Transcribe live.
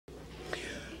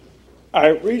I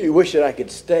really wish that I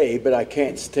could stay, but I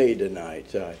can't stay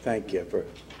tonight. So I thank you for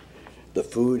the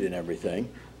food and everything.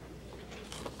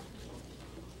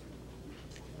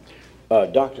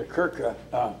 Dr. Kirk,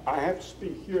 I have to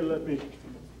speak here. Let me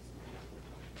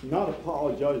not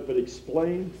apologize, but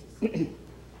explain.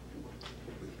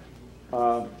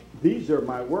 These are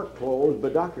my work clothes,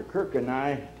 but Dr. Kirk and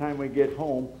I, by the time we get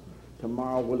home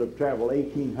tomorrow, will have traveled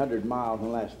 1,800 miles in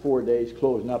the last 4 days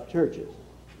closing up churches.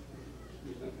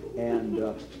 And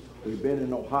we've been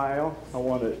in Ohio. I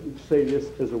want to say this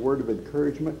as a word of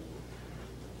encouragement.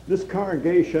 This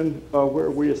congregation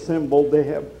where we assembled, they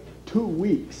have 2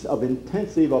 weeks of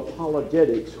intensive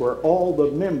apologetics where all the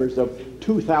members of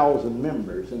 2,000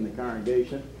 members in the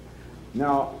congregation,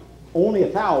 now only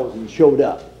 1,000 showed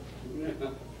up.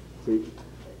 See?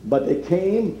 But they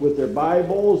came with their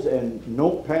Bibles and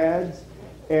notepads,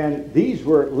 and these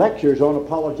were lectures on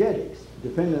apologetics,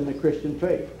 defending the Christian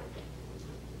faith.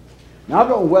 Now, I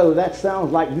don't know whether that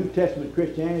sounds like New Testament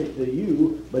Christianity to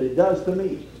you, but it does to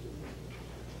me.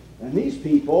 And these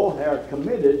people are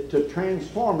committed to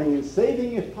transforming and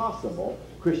saving, if possible,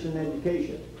 Christian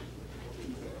education.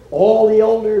 All the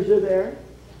elders are there.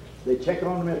 They check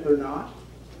on them if they're not.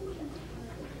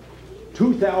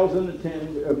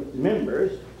 2,000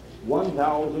 members,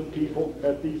 1,000 people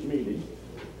at these meetings.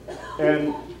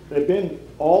 And they've been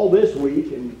all this week,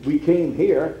 and we came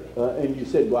here, and you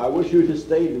said, well, I wish you would have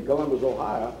stayed in Columbus,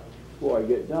 Ohio before I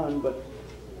get done, but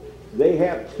they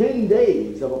have 10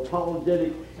 days of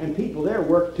apologetic, and people there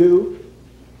work too.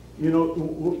 You know,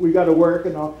 we got to work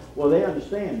and all. Well, they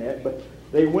understand that, but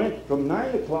they went from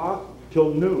 9 o'clock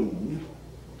till noon,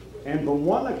 and from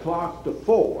 1 o'clock to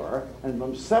 4, and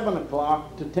from 7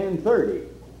 o'clock to 10:30.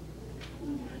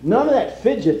 None of that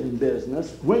fidgeting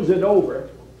business. When's it over?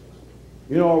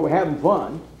 You know, are we having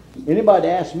fun? Anybody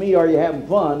ask me, are you having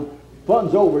fun?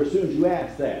 Fun's over as soon as you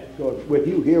ask that. Because with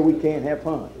you here, we can't have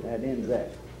fun. That ends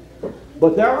that.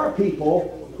 But there are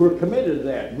people who are committed to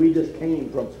that. We just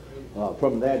came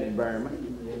from that environment.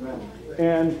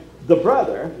 And the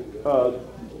brother,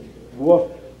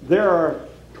 well, there are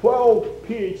 12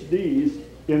 PhDs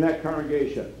in that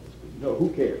congregation. No, who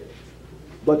cares?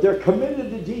 But they're committed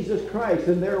to Jesus Christ,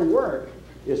 and their work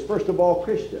is first of all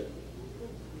Christian.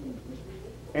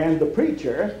 And the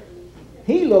preacher,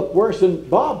 he looked worse than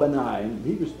Bob and I, and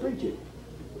he was preaching.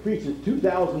 Preaching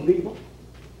 2,000 people.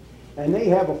 And they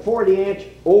have a 40-inch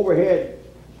overhead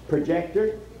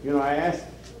projector. You know, I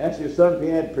asked your son if he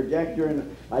had a projector,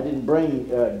 and I didn't bring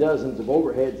dozens of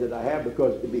overheads that I have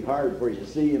because it'd be hard for you to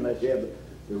see unless you have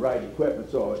the right equipment,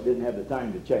 so I didn't have the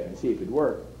time to check and see if it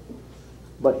worked.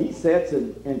 But he sits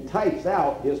and types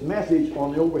out his message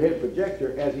on the overhead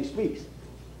projector as he speaks.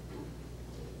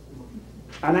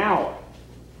 An hour.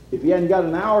 If you hadn't got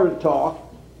an hour to talk,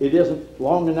 it isn't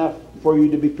long enough for you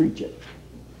to be preaching.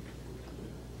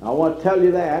 I want to tell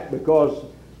you that because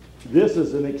this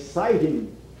is an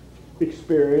exciting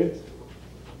experience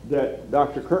that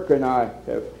Dr. Kirk and I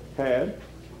have had.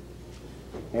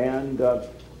 And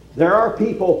there are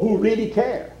people who really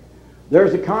care.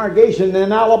 There's a congregation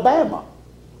in Alabama.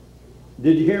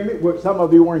 Did you hear me? Some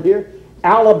of you weren't here.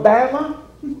 Alabama?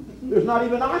 There's not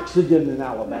even oxygen in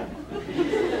Alabama.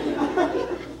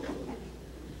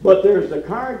 But there's a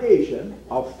congregation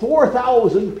of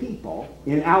 4,000 people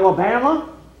in Alabama.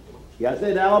 Yeah, I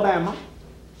said Alabama.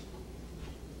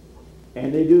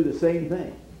 And they do the same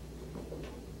thing.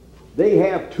 They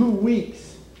have 2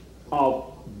 weeks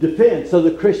of defense of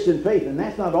the Christian faith. And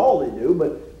that's not all they do,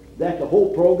 but that's the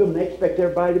whole program. They expect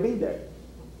everybody to be there.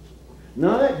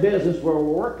 None of that business where we're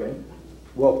working,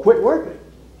 well, quit working.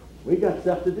 We got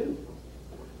stuff to do.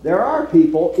 There are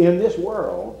people in this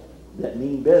world that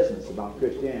mean business about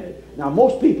Christianity. Now,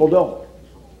 most people don't,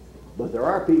 but there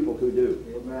are people who do.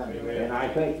 Amen. And I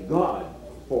thank God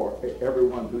for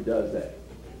everyone who does that.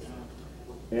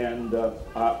 And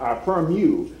I affirm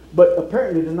you. But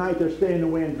apparently tonight they're staying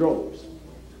away in droves.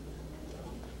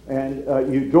 And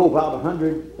you drove out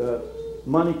 100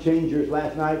 money changers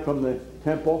last night from the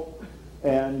temple.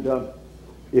 And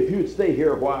if you'd stay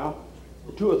here a while,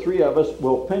 2 or 3 of us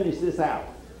will finish this out.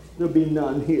 There'll be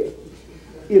none here.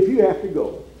 If you have to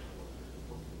go,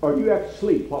 or you have to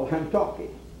sleep while I'm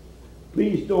talking,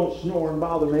 please don't snore and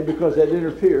bother me because that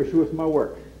interferes with my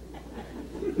work.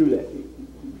 Do that.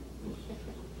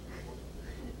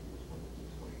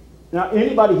 Now,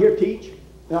 anybody here teach?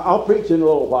 Now, I'll preach in a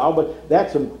little while, but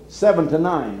that's from 7 to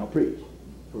 9 I'll preach.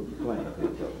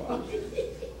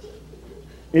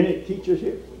 Any teachers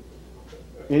here?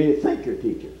 Any think you're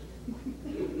teachers?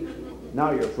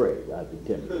 Now you're afraid. I'd be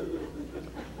timid.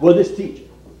 Well, this teacher.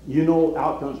 You know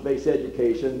outcomes-based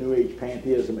education, New Age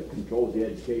pantheism, it controls the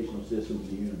educational system of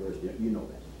the university. You know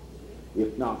that.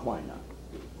 If not, why not?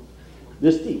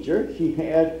 This teacher, she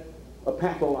had a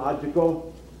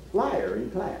pathological liar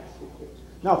in class.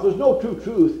 Now, if there's no true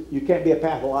truth, you can't be a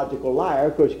pathological liar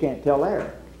because you can't tell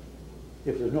error.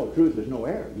 If there's no truth, there's no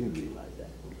error. You realize that.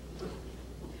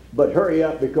 But hurry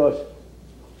up because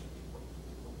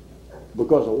of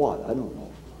what? I don't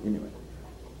know. Anyway.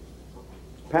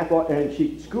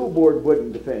 And school board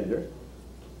wouldn't defend her.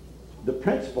 The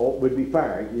principal would be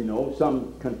fired, you know.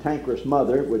 Some cantankerous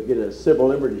mother would get a civil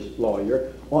liberties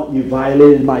lawyer. You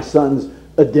violated my son's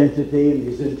identity and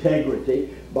his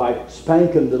integrity by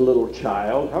spanking the little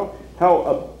child.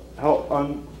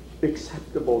 How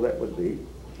unacceptable that would be.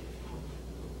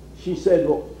 She said,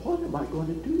 well, what am I going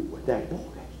to do with that boy?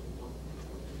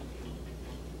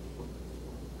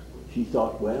 She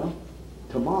thought, well,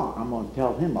 tomorrow I'm going to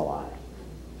tell him a lie.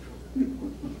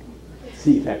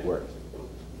 See if that works.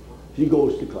 She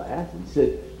goes to class and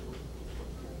said,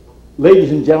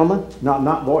 ladies and gentlemen,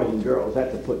 not boys and girls,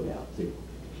 that's a put down, see.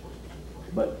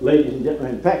 But ladies and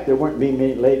gentlemen, in fact, there weren't being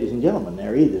many ladies and gentlemen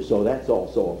there either, so that's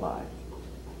also a lie.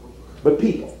 But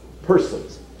people,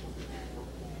 persons,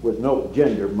 with no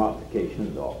gender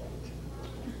modification at all.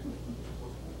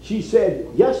 She said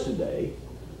yesterday,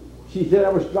 she said, I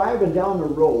was driving down the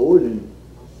road, and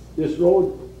this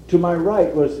road to my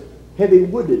right was heavy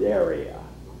wooded area.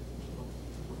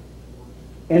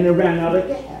 And it ran out of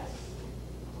gas.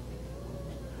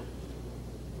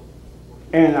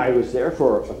 And I was there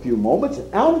for a few moments,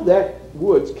 and out of that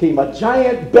woods came a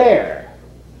giant bear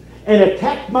and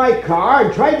attacked my car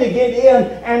and tried to get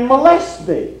in and molest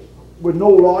me with no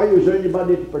lawyers or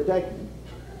anybody to protect me.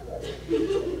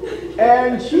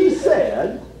 And she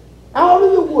said, out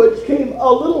of the woods came a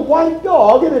little white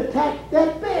dog and attacked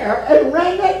that bear and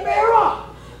ran that bear off.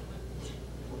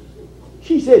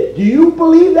 She said, do you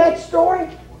believe that story?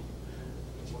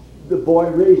 The boy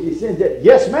raised his hand and said,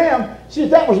 yes, ma'am. She said,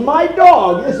 that was my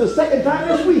dog. This is the second time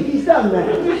this week he's done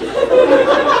that.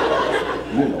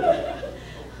 You know that.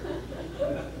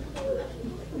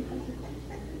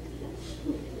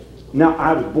 Now,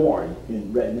 I was born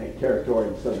in redneck territory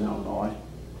in southern Illinois.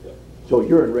 So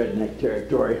you're in redneck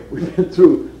territory. We've been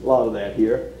through a lot of that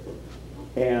here.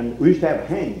 And we used to have a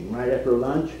hanging right after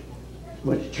lunch.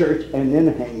 Went to church and then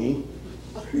a hanging.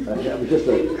 That was just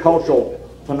a cultural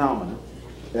phenomenon.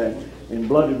 In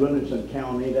bloody Williamson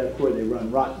County, that's where they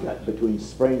run Rot Gut between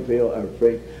Springfield,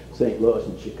 St. Louis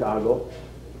and Chicago.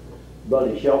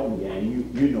 Bloody Shelton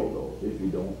Gang, you know those. If you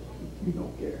don't, you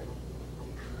don't care.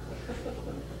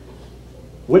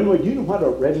 Do you know what a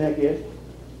redneck is?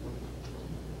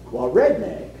 Well, a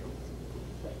redneck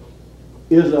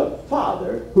is a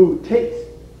father who takes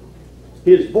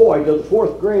his boy to the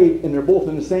 4th grade and they're both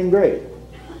in the same grade.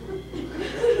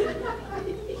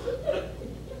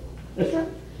 That's right.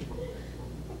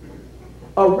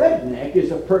 A redneck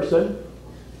is a person,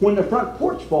 when the front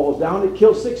porch falls down, it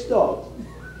kills 6 dogs.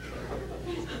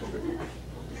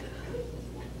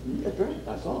 That's right,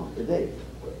 I saw it today.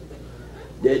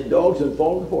 Dead dogs and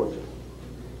fallen porches.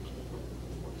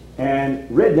 And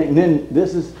redneck, and then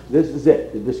this is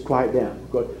it. Just quiet down.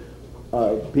 Because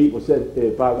people said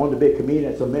if I wanted to be a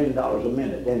comedian, it's $1 million a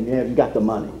minute, and you haven't got the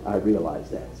money. I realize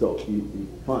that. So you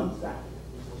funds that.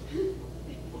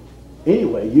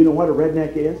 Anyway, you know what a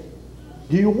redneck is?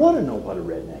 Do you want to know what a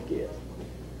redneck is?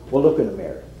 Well, look in the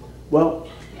mirror. Well,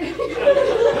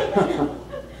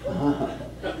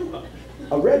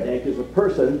 a redneck is a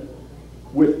person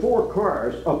with 4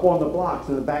 cars up on the blocks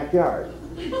in the backyard.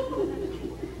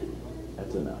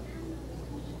 That's enough.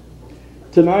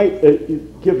 Tonight,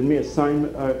 you've given me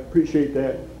assignment. I appreciate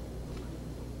that.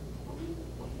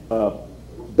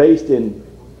 Based in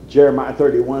Jeremiah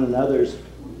 31 and others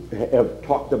have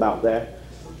talked about that.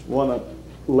 Want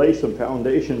to lay some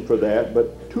foundation for that,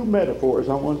 but 2 metaphors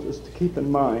I want us to keep in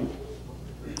mind.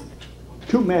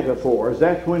 2 metaphors.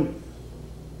 That's when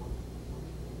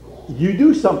you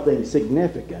do something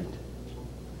significant,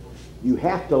 you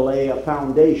have to lay a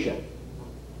foundation.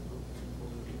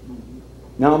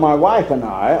 Now, my wife and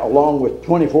I, along with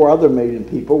 24 other million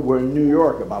people, were in New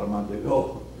York about a month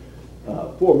ago.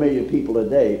 4 million people a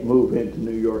day move into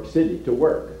New York City to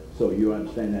work. So you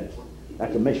understand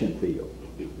that's a mission field.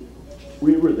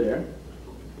 We were there,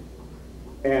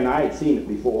 and I had seen it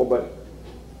before, but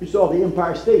we saw the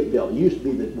Empire State Building. It used to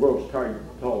be the world's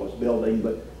tallest building,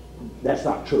 but that's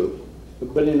not true.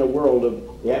 But in a world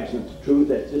of the absence of truth,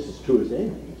 that's just as true as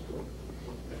anything is true.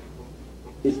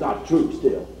 It's not true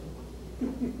still.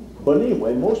 But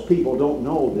anyway, most people don't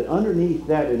know that underneath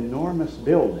that enormous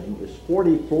building is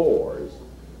 40 floors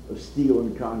of steel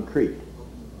and concrete.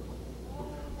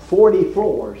 40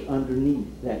 floors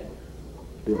underneath that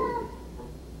building.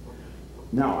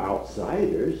 Now,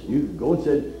 outsiders, you could go and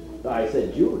said, I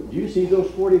said, do you see those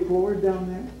 40 floors down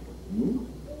there? Hmm?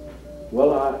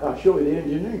 Well, I'll show you the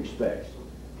engineering specs.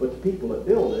 But the people that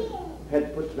built it had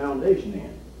to put the foundation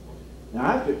in. Now,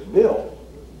 after it's built,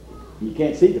 you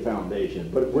can't see the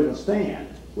foundation, but it wouldn't stand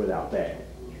without that.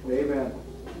 Amen.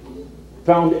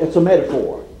 It's a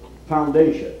metaphor.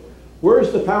 Foundation.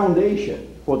 Where's the foundation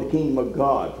for the kingdom of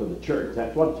God, for the church?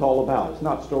 That's what it's all about. It's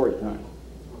not story time.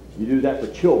 You do that for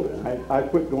children. I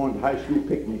quit going to high school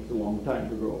picnics a long time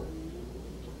ago.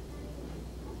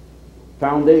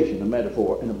 Foundation, a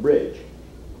metaphor, and a bridge.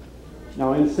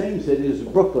 Now, in the same city is the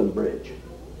Brooklyn Bridge.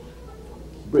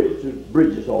 There's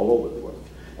bridges all over the world.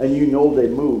 And you know they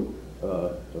moved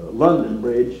London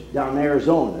Bridge down in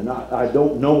Arizona. And I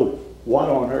don't know what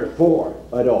on earth for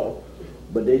at all.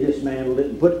 But they dismantled it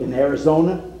and put it in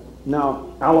Arizona.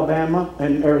 Now, Alabama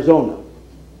and Arizona.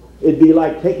 It'd be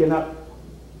like taking up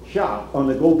shop on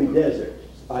the Gobi Desert.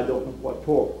 I don't know what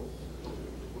for.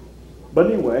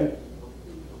 But anyway,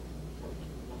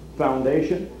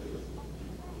 foundation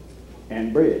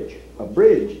and bridge. A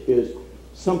bridge is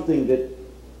something that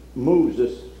moves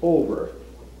us over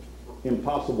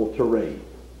impossible terrain.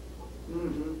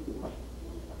 Mm-hmm.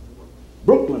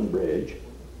 Brooklyn Bridge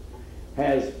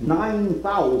has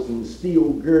 9,000 steel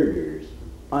girders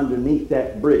underneath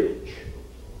that bridge.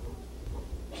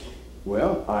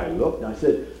 Well, I looked and I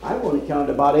said, I've only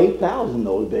counted about 8,000 of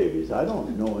those babies. I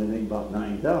don't know anything about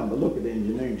 9,000, but look at the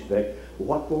engineering spec.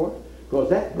 What for? Because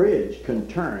that bridge can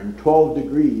turn 12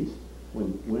 degrees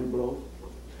when the wind blows.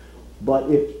 But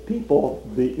if people,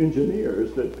 the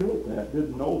engineers that built that,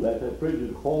 didn't know that bridge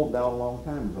had fallen down a long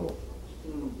time ago.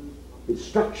 Mm-hmm. It's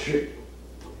structured.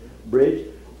 Bridge.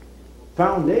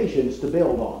 Foundations to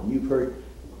build on.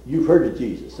 You've heard of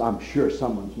Jesus. I'm sure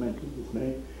someone's mentioned his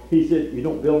name. He said, you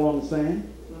don't build on the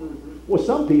sand? Mm-hmm. Well,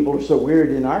 some people are so weird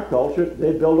in our culture,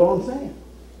 they build on sand.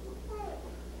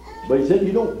 But he said,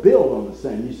 you don't build on the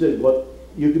sand. He said, well,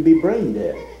 you could be brain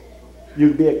dead. You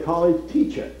could be a college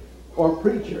teacher or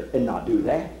preacher and not do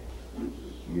that.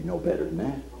 You know better than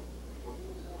that.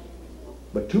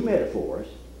 But two metaphors,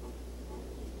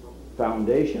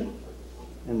 foundation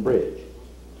and bridge.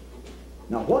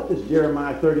 Now, what does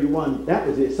Jeremiah 31, that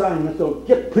was the assignment, so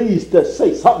get pleased to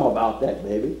say something about that,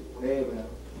 baby. Amen.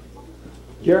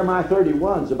 Jeremiah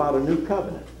 31 is about a new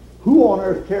covenant. Who on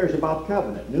earth cares about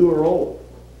covenant, new or old?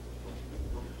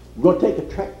 We're going to take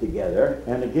a trek together,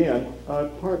 and again, I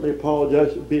partly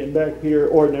apologize for being back here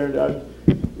ordinary.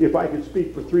 If I could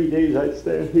speak for 3 days, I'd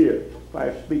stand here. If I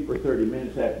have to speak for 30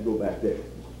 minutes, I have to go back there.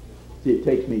 See, it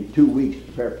takes me 2 weeks to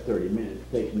prepare for 30 minutes.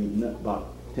 It takes me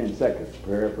about 10 seconds to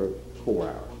prepare for 4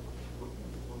 hours.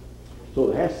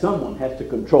 So someone has to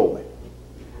control me.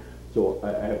 So I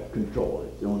have control.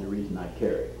 It's the only reason I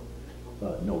carry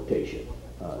notation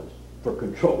for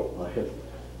control.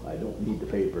 I don't need the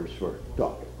papers for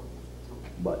talking.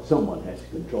 But someone has to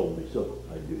control me, so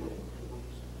I do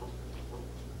that.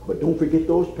 But don't forget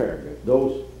those paragraphs,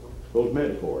 those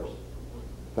metaphors.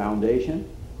 Foundation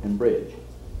and bridge.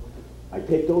 I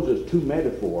take those as two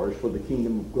metaphors for the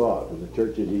kingdom of God, for the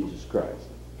Church of Jesus Christ.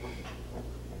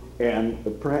 And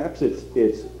perhaps it's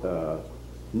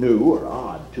new or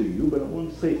odd to you, but I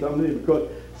want to say something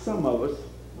because some of us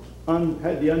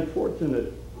had the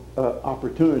unfortunate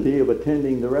opportunity of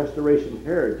attending the Restoration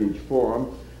Heritage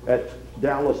Forum at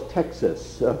Dallas,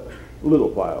 Texas, a little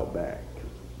while back.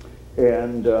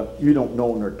 And you don't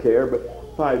know nor care,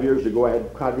 but 5 years ago I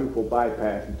had quadruple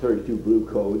bypass and 32 blue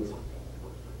codes.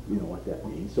 You know what that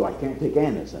means. So I can't take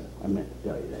Anacin. I meant to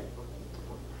tell you that.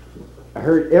 I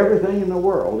heard everything in the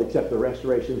world except the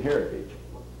Restoration Heritage.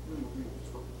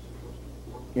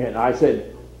 And I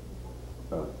said,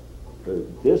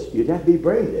 you'd have to be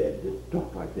brain dead to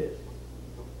talk like this.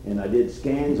 And I did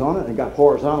scans on it and got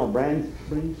horizontal brain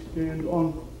scans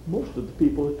on most of the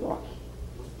people that talked.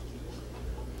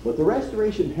 But the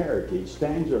Restoration Heritage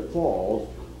stands or falls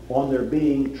on there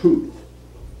being truth.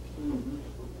 Mm-hmm.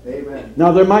 Amen.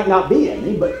 Now there might not be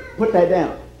any, but put that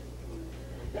down.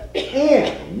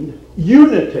 And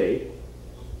unity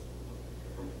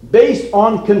based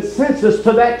on consensus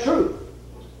to that truth.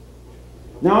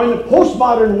 Now in the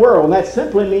postmodern world, that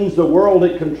simply means the world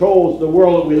that controls the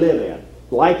world that we live in.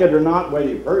 Like it or not, whether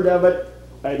you've heard of it,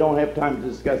 I don't have time to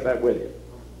discuss that with you.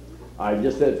 I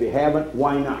just said if you haven't,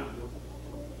 why not?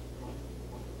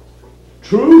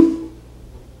 Truth,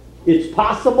 it's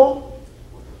possible,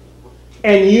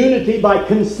 and unity by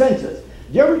consensus.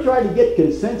 Did you ever try to get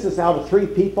consensus out of 3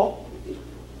 people?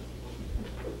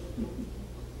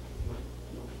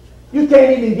 You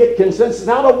can't even get consensus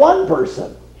out of 1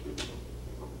 person.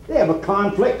 They have a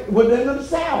conflict within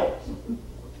themselves.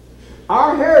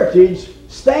 Our heritage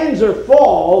stands or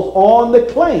falls on the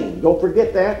claim. Don't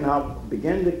forget that, and I'll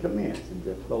begin to commence in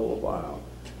just a little while.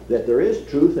 That there is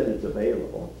truth and it's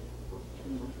available.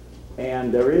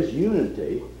 And there is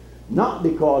unity, not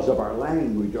because of our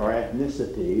language or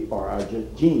ethnicity or our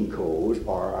gene code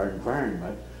or our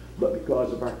environment, but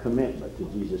because of our commitment to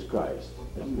Jesus Christ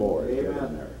as Lord.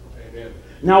 Amen. Amen.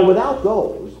 Now, without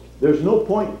those, there's no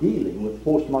point dealing with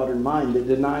postmodern mind that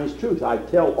denies truth. I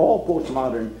tell all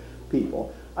postmodern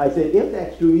people, I said, if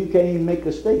that's true, you can't even make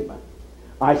a statement.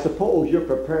 I suppose you're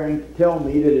preparing to tell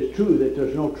me that it's true that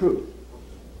there's no truth.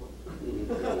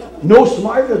 No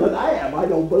smarter than I am, I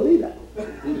don't believe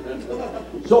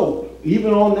it. So,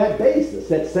 even on that basis,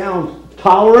 that sounds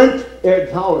tolerant.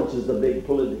 Tolerance is the big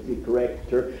politically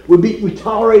correct term. We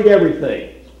tolerate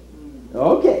everything.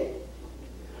 Okay.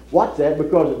 What's that?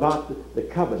 Because about the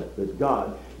covenant with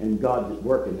God and God's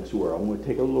work in this world. I'm going to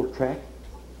take a little track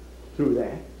through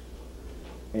that.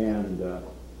 And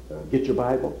get your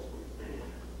Bibles.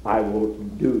 I will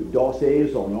do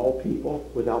dossiers on all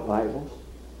people without Bibles.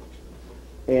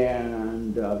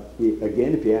 And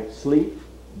again, if you have to sleep,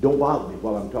 don't bother me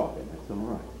while I'm talking. That's all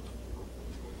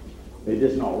right. It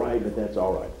isn't all right, but that's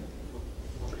all right.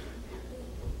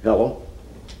 Hello?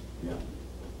 Yeah.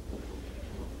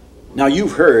 Now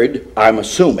you've heard, I'm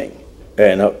assuming,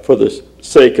 and for the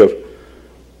sake of,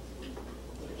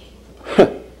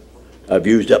 I've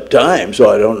used up time, so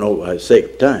I don't know the sake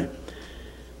of time.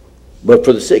 But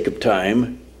for the sake of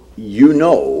time, you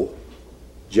know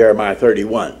Jeremiah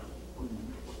 31.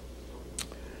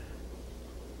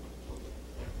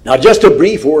 Now just a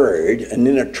brief word, and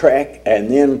then a track,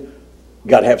 and then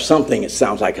got to have something that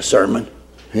sounds like a sermon.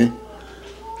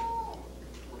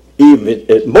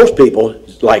 Even most people,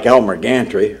 like Elmer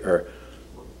Gantry,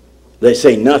 they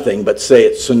say nothing but say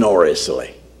it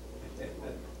sonorously.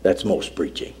 That's most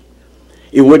preaching.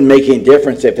 It wouldn't make any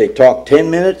difference if they talked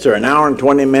 10 minutes or an hour and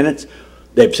 20 minutes.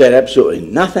 They've said absolutely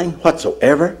nothing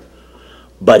whatsoever,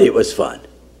 but it was fun.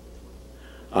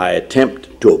 I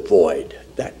attempt to avoid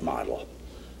that model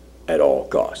at all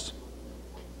costs.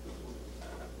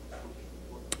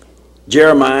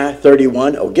 Jeremiah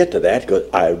 31, I'll get to that because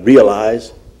I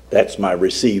realize that's my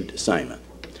received assignment.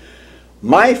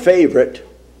 My favorite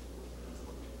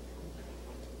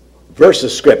verse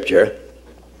of Scripture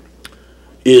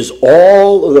is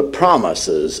all of the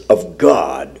promises of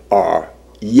God are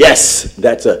yes.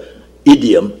 That's an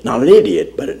idiom, not an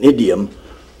idiot, but an idiom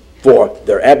for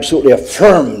they're absolutely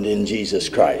affirmed in Jesus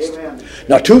Christ. Amen.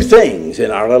 Now, two things in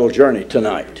our little journey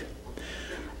tonight.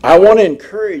 I want to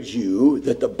encourage you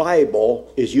that the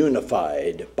Bible is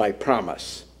unified by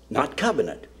promise, not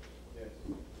covenant.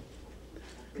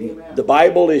 Amen. The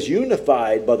Bible is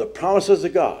unified by the promises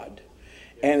of God,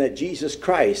 and that Jesus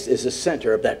Christ is the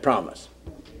center of that promise.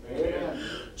 Amen.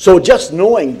 So just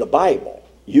knowing the Bible,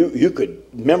 you could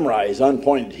memorize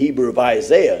unpointed Hebrew of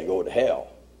Isaiah and go to hell.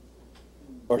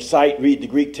 Or read the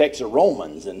Greek text of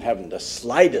Romans and having the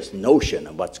slightest notion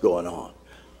of what's going on.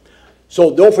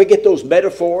 So don't forget those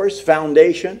metaphors,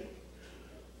 foundation,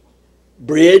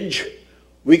 bridge.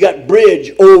 We got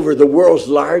bridge over the world's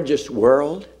largest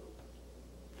world.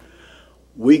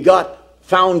 We got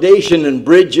foundation and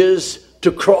bridges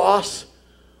to cross.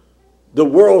 The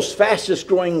world's fastest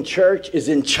growing church is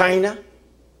in China.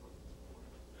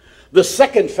 The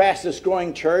second fastest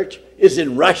growing church is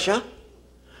in Russia.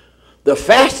 The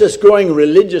fastest growing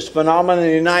religious phenomenon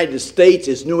in the United States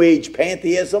is New Age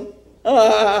pantheism.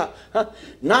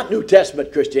 Not New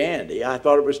Testament Christianity. I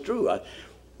thought it was true.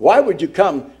 Why would you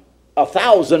come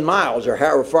 1,000 miles, or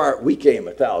however far we came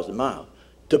 1,000 miles,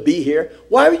 to be here?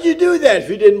 Why would you do that if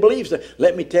you didn't believe so?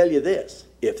 Let me tell you this,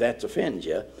 if that offends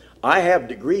you. I have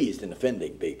degrees in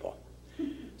offending people.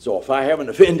 So if I haven't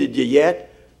offended you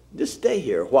yet, just stay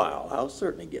here a while. I'll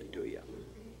certainly get to you.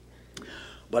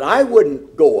 But I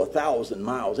wouldn't go 1,000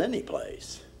 miles any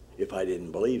place if I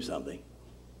didn't believe something.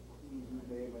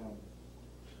 Amen.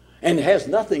 And it has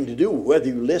nothing to do with whether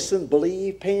you listen,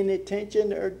 believe, pay any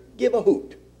attention, or give a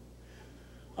hoot.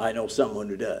 I know someone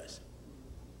who does.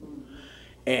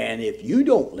 And if you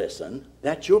don't listen,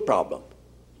 that's your problem.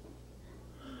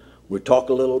 We'll talk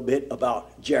a little bit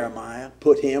about Jeremiah,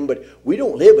 but we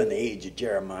don't live in the age of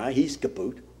Jeremiah. He's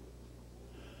kaput.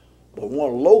 But we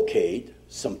want to locate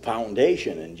some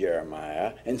foundation in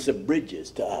Jeremiah and some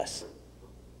bridges to us.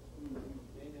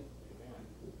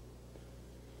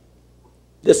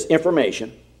 This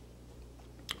information,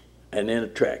 and then a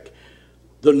track.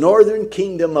 The northern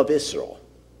kingdom of Israel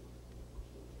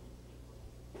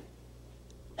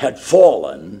had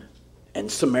fallen, and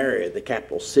Samaria, the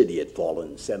capital city, had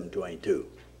fallen in 722.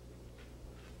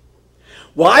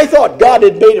 Well, I thought God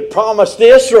had made a promise to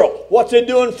Israel. What's it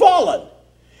doing fallen?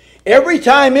 Every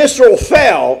time Israel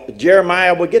fell,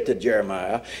 Jeremiah, we'll get to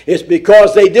Jeremiah, it's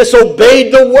because they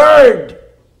disobeyed the word.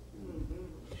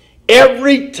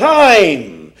 Every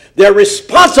time they're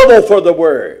responsible for the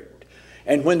word.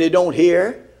 And when they don't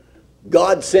hear,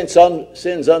 God sends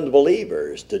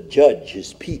unbelievers to judge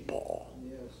his people.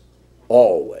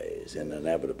 Always and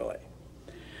inevitably.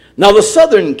 Now the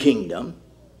southern kingdom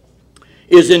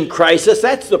is in crisis.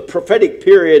 That's the prophetic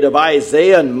period of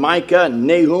Isaiah and Micah and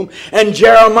Nahum and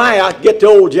Jeremiah. Get to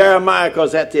old Jeremiah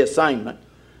because that's the assignment.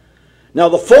 Now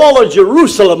the fall of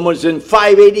Jerusalem was in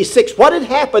 586. What had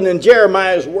happened in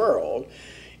Jeremiah's world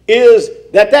is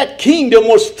that kingdom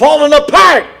was falling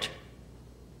apart.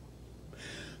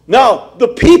 Now the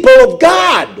people of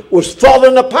God was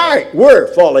falling apart.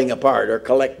 Were falling apart, or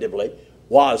collectively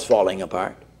was falling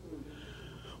apart.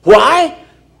 Why?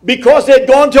 Because they'd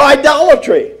gone to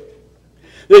idolatry.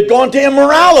 They'd gone to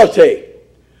immorality.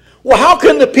 Well, how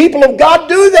can the people of God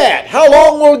do that? How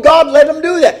long will God let them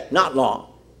do that? Not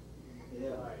long.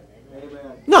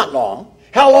 Not long.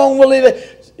 How long will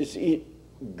he?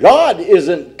 God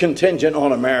isn't contingent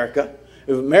on America.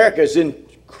 If America is in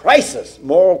crisis,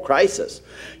 moral crisis,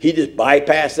 he just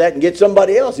bypassed that and get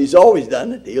somebody else. He's always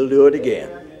done it. He'll do it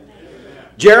again.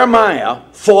 Jeremiah,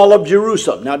 fall of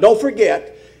Jerusalem. Now don't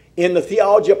forget, in the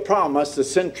theology of promise, the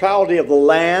centrality of the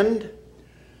land,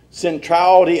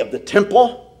 centrality of the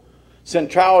temple,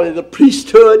 centrality of the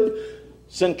priesthood,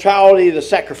 centrality of the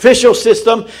sacrificial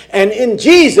system, and in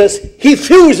Jesus, he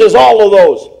fuses all of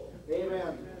those.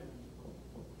 Amen.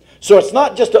 So it's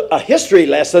not just a history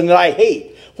lesson that I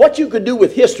hate. What you could do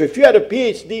with history, if you had a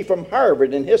PhD from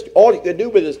Harvard in history, all you could do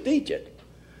with is teach it.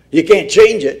 You can't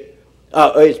change it.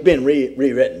 It's been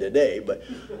rewritten today, but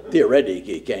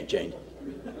theoretically you can't change it.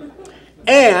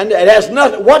 And it has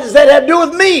nothing. What does that have to do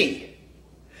with me?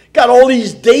 Got all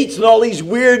these dates and all these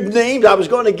weird names. I was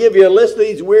going to give you a list of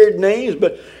these weird names,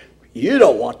 but you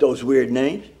don't want those weird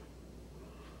names.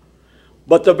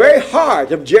 But the very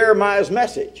heart of Jeremiah's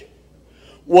message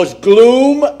was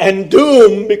gloom and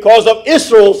doom because of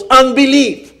Israel's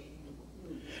unbelief.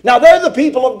 Now they're the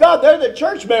people of God. They're the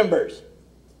church members.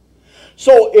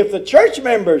 So if the church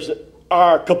members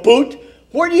are kaput,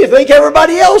 where do you think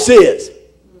everybody else is?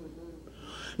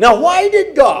 Now, why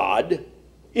did God,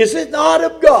 is it not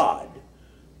of God,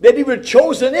 that he would have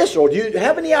chosen Israel? Do you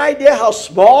have any idea how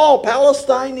small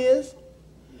Palestine is?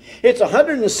 It's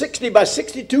 160 by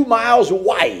 62 miles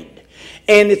wide.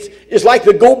 And it's like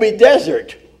the Gobi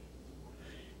Desert.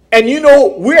 And you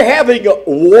know, we're having a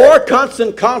war,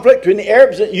 constant conflict between the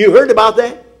Arabs. You heard about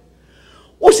that?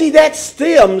 Well, see, that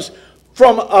stems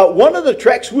from one of the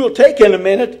treks we'll take in a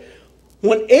minute,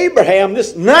 when Abraham,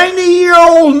 this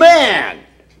 90-year-old man,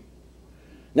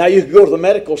 now you can go to the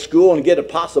medical school and get a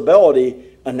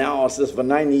possibility analysis of a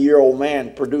 90-year-old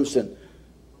man producing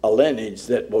a lineage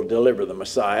that will deliver the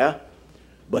Messiah,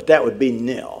 but that would be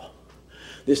nil.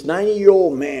 This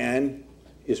 90-year-old man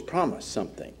is promised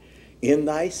something. In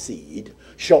thy seed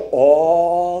shall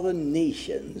all the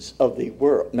nations of the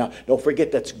world. Now, don't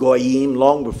forget that's Goyim,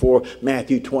 long before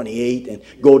Matthew 28, and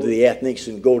go to the ethnics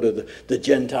and go to the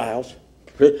Gentiles.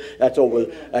 That's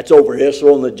over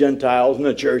Israel and the Gentiles and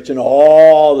the church and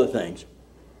all the things.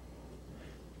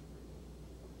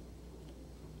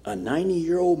 A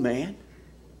 90-year-old man?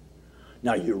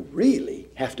 Now you really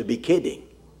have to be kidding.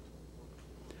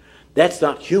 That's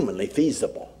not humanly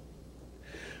feasible.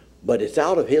 But it's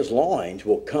out of his loins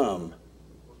will come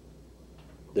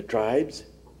the tribes,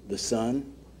 the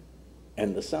son,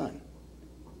 and the son.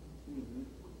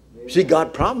 See,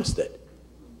 God promised it.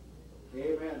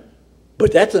 Amen.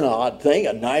 But that's an odd thing.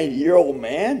 A 90-year-old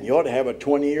man, you ought to have a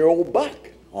 20-year-old buck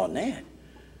on that.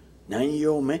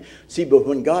 90-year-old man. See, but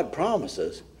when God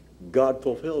promises, God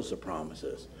fulfills the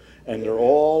promises. And they're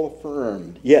all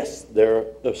affirmed. Yes, they're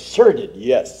asserted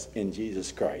yes in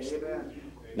Jesus Christ. Amen.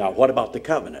 Now, what about the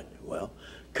covenant? Well,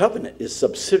 covenant is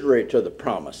subsidiary to the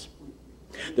promise.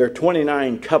 There are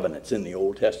 29 covenants in the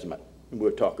Old Testament.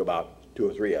 We'll talk about 2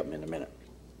 or 3 of them in a minute.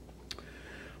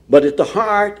 But at the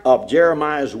heart of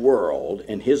Jeremiah's world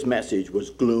and his message was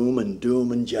gloom and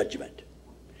doom and judgment.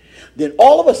 Then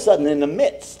all of a sudden, in the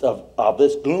midst of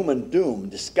this gloom and doom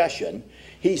discussion,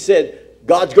 he said,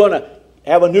 God's going to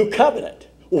have a new covenant.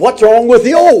 What's wrong with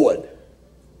the old one?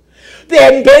 They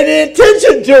haven't paid any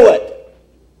attention to it.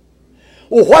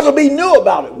 Well, what'll be new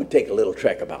about it? We'll take a little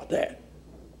trek about that.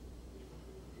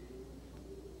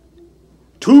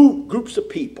 Two groups of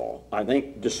people, I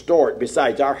think, distort,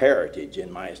 besides our heritage,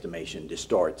 in my estimation,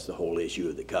 distorts the whole issue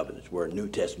of the covenants. We're New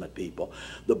Testament people.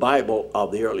 The Bible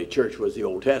of the early church was the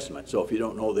Old Testament. So if you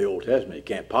don't know the Old Testament, you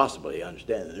can't possibly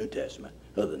understand the New Testament.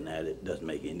 Other than that, it doesn't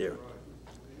make any difference.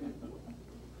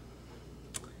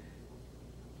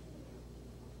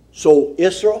 So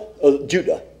Israel,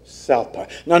 Judah, south part.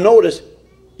 Now notice,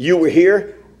 you were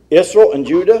here, Israel and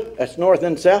Judah, that's north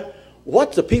and south.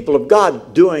 What's the people of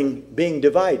God doing being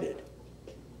divided?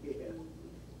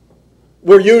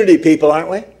 We're unity people,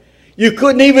 aren't we? You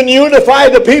couldn't even unify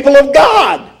the people of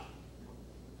God.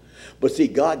 But see,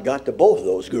 God got to both of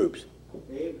those groups.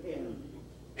 Amen.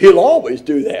 He'll always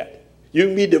do that. You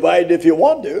can be divided if you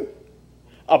want to,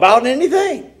 about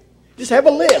anything. Just have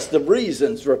a list of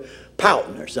reasons for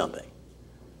pouting or something.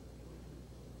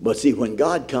 But see, when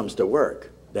God comes to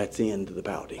work, that's the end of the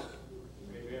pouting.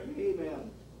 Amen.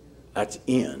 That's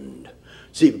end.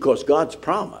 See, because God's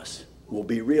promise will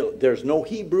be real. There's no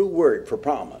Hebrew word for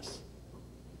promise.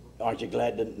 Aren't you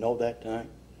glad to know that tonight?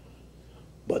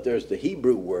 But there's the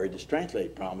Hebrew word that's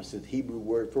translated promise, is the Hebrew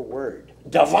word for word.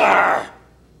 Davar!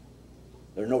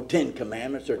 There are no 10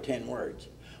 commandments or 10 words.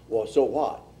 Well, so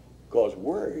what? Because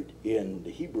word in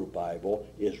the Hebrew Bible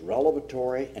is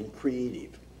revelatory and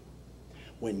creative.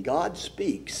 When God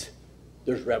speaks,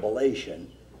 there's revelation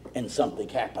and something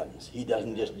happens. He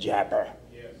doesn't just jabber.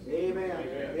 Yes. Amen.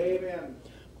 Amen.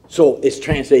 So it's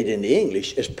translated into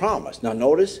English as promise. Now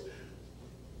notice,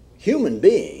 human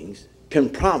beings can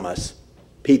promise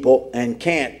people and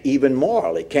can't even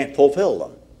morally, can't fulfill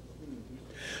them.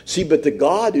 See, but the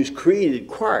God who's created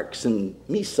quarks and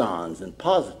mesons and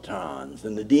positrons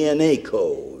and the DNA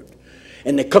code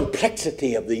and the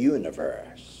complexity of the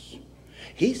universe,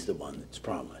 he's the one that's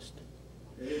promised.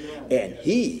 Amen. And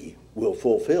he will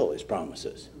fulfill his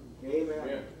promises.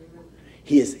 Amen.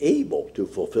 He is able to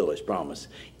fulfill his promise,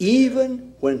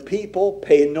 even when people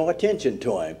pay no attention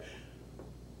to him.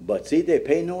 But see, they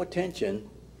pay no attention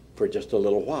for just a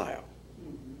little while.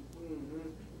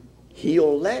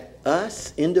 He'll let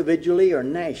us individually or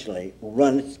nationally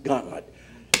run its gauntlet.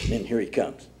 And here he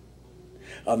comes.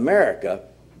 America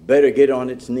better get on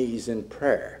its knees in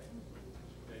prayer.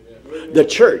 Amen. The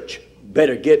church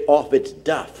better get off its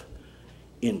duff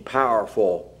in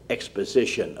powerful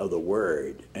exposition of the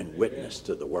word and witness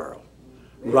to the world.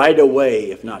 Right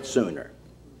away, if not sooner.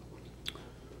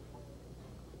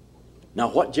 Now,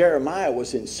 what Jeremiah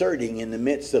was inserting in the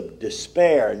midst of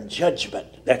despair and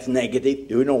judgment, that's negative.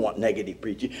 We don't want negative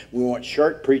preaching. We want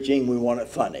short preaching. We want it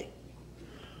funny.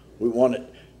 We want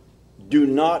it, do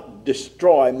not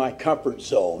destroy my comfort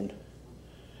zone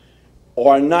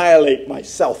or annihilate my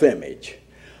self-image.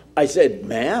 I said,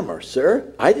 ma'am or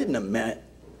sir, I didn't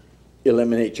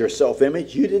eliminate your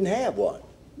self-image. You didn't have one.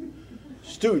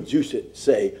 Students used to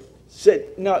said,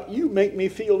 no, you make me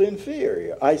feel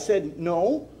inferior. I said,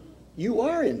 no. You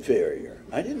are inferior.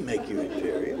 I didn't make you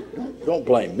inferior. Don't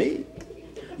blame me.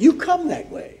 You come that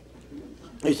way.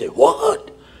 He said, what?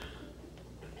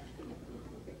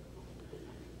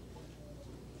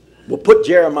 Well, put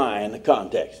Jeremiah in the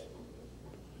context.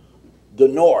 The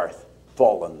north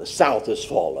fallen, the south has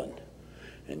fallen.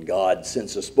 And God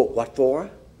sends us book, what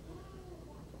for?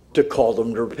 To call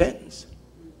them to repentance.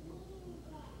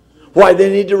 Why they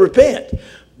need to repent?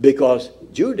 Because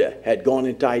Judah had gone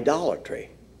into idolatry.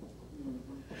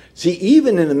 See,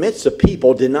 even in the midst of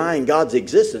people denying God's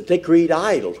existence, they create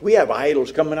idols. We have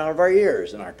idols coming out of our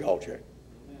ears in our culture.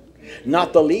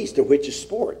 Not the least of which is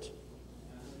sports.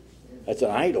 That's an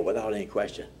idol without any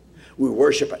question. We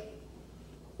worship it.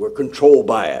 We're controlled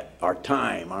by it. Our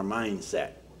time, our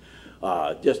mindset.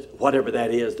 Just whatever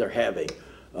that is they're having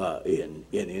in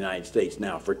the United States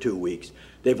now for 2 weeks.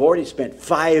 They've already spent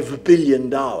 $5 billion,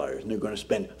 and they're going to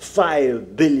spend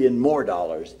 $5 billion more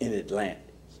in Atlanta.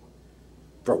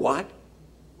 For what?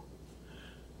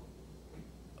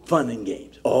 Fun and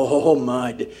games. Oh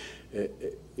my.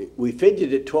 We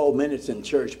fidgeted 12 minutes in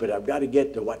church, but I've got to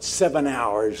get to, 7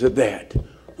 hours of that.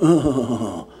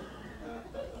 Oh,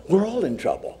 we're all in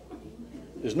trouble.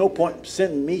 There's no point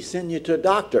sending you to a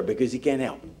doctor because he can't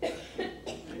help.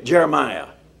 Jeremiah,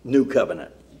 New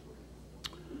Covenant.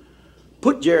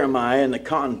 Put Jeremiah in the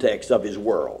context of his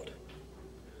world.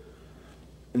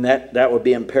 And that would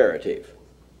be imperative.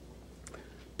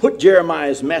 Put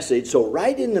Jeremiah's message, so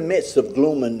right in the midst of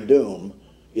gloom and doom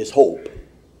is hope.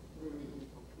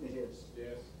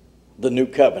 The New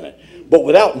Covenant. But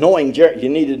without knowing, you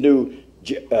need to know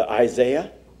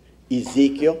Isaiah,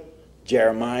 Ezekiel,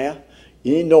 Jeremiah.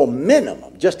 You need to know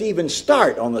minimum. Just even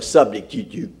start on the subject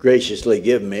you graciously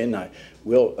give me, and I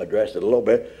will address it a little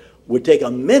bit, would take a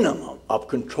minimum of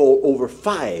control over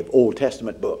 5 Old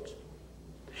Testament books.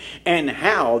 and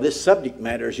how this subject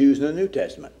matter is used in the New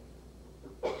Testament.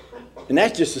 And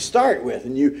that's just to start with,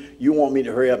 and you want me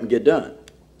to hurry up and get done.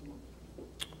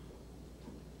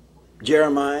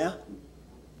 Jeremiah.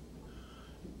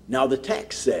 Now the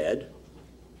text said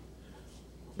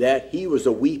that he was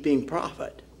a weeping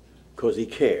prophet because he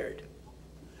cared.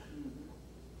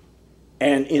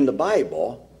 And in the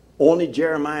Bible, only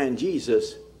Jeremiah and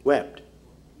Jesus wept.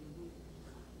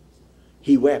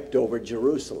 He wept over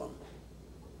Jerusalem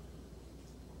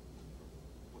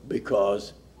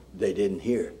because they didn't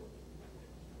hear.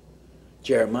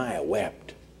 Jeremiah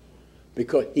wept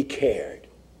because he cared.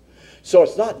 So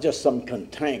it's not just some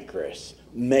cantankerous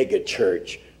mega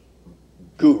church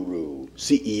guru,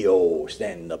 CEO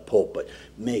standing in the pulpit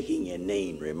making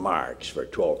inane remarks for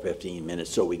 12, 15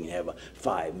 minutes so we can have a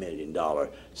 $5 million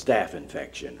staph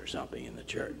infection or something in the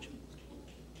church.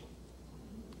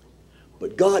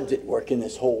 But God's at work in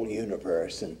this whole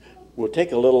universe, and we'll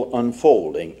take a little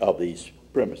unfolding of these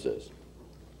premises.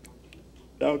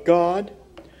 Now, God,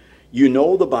 you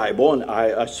know the Bible, and I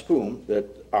assume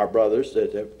that our brothers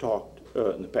that have talked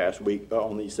in the past week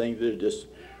on these things, they're just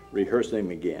rehearsing them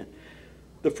again.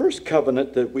 The first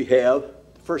covenant that we have,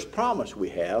 the first promise we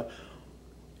have,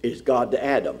 is God to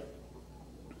Adam.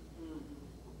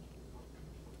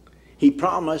 He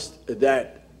promised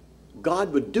that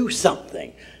God would do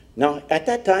something. Now, at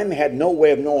that time, he had no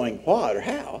way of knowing what or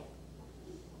how.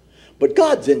 But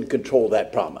God's in control of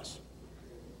that promise.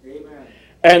 Amen.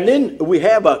 And then we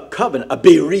have a covenant, a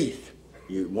berith.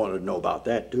 You want to know about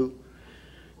that too.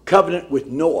 Covenant with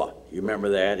Noah. You remember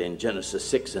that in Genesis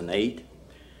 6 and 8.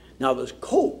 Now the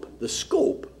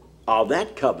scope of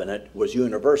that covenant was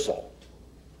universal.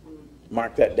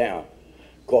 Mark that down.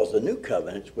 Because the new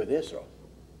covenant's with Israel.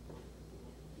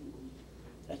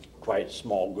 That's quite a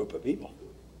small group of people.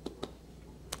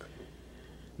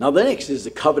 Now the next is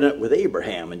the covenant with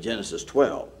Abraham in Genesis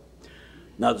 12.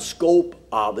 Now the scope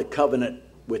of the covenant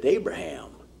with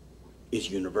Abraham is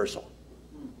universal.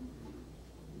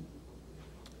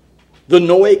 The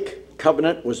Noahic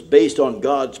covenant was based on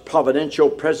God's providential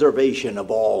preservation of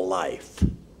all life.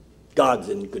 God's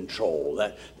in control.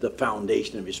 That's the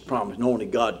foundation of his promise, and only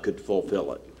God could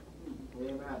fulfill it.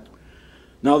 Amen.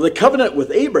 Now the covenant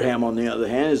with Abraham, on the other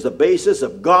hand, is the basis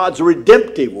of God's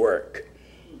redemptive work.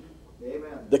 Amen.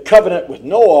 The covenant with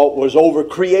Noah was over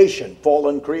creation,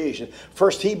 fallen creation.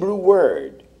 First Hebrew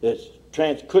word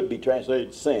that could be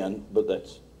translated sin, but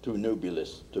that's too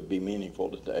nebulous to be meaningful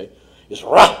today, is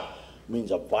ra.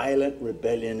 Means a violent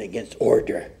rebellion against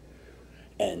order.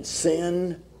 And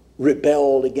sin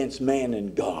rebelled against man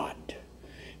and God.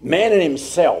 Man and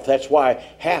himself. That's why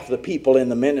half the people in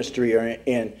the ministry are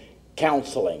in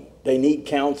counseling. They need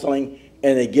counseling,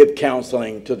 and they give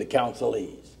counseling to the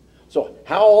counselees. So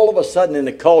how all of a sudden in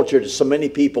the culture do so many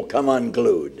people come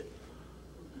unglued?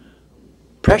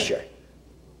 Pressure.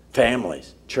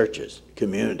 Families, churches,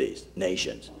 communities,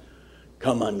 nations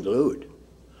come unglued.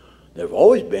 There have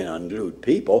always been unglued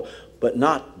people, but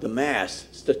not the mass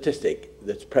statistic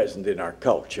that's present in our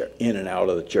culture, in and out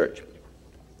of the church.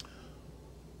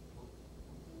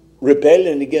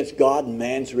 Rebellion against God and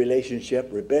man's relationship,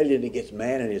 rebellion against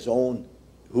man and his own,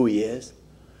 who he is,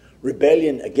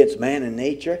 rebellion against man and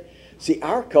nature. See,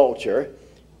 our culture,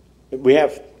 we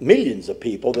have millions of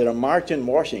people that are marching in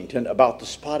Washington about the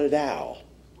spotted owl,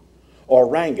 or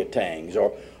orangutans,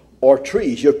 or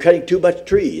trees. You're cutting too much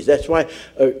trees. That's why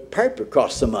paper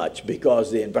costs so much, because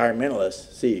the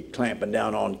environmentalists see clamping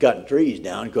down on cutting trees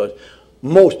down, because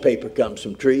most paper comes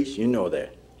from trees. You know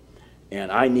that.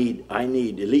 And I need at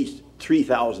least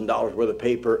 $3,000 worth of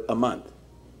paper a month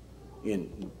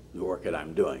in the work that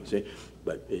I'm doing. See,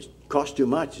 but it costs too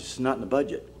much. It's not in the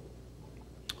budget.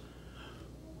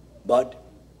 But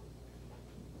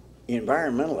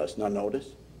environmentalists, now notice,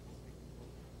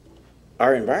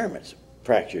 our environment's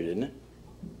fractured, isn't it?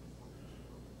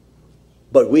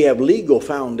 But we have legal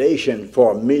foundation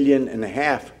for 1.5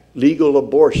 million legal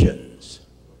abortions.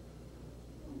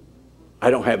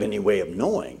 I don't have any way of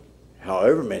knowing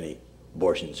however many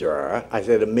abortions there are. I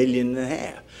said 1.5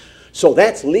 million. So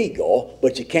that's legal,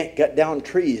 but you can't cut down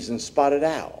trees and spotted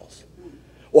owls.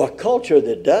 Well, a culture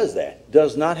that does that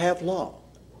does not have law.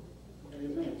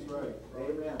 Amen. That's right.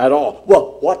 Amen. At all.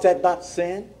 Well, what's that about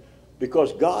sin?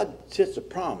 Because God sets a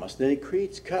promise, then he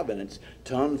creates covenants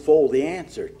to unfold the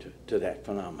answer to that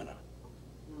phenomenon.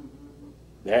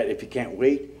 That, if you can't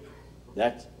wait,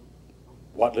 that's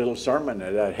what little sermon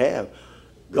that I have.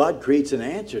 God creates an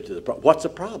answer to the problem. What's the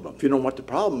problem? If you know what the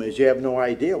problem is, you have no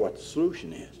idea what the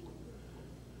solution is.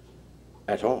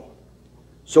 At all.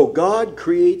 So God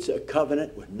creates a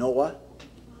covenant with Noah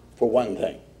for one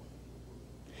thing.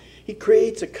 He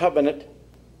creates a covenant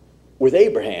with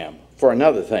Abraham for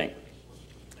another thing.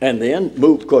 And then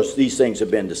move, of course, these things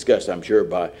have been discussed, I'm sure,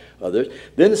 by others.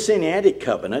 Then the Sinaitic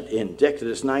covenant in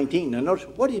Exodus 19. Now notice,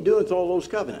 what are you doing with all those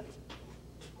covenants?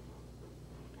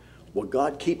 Well,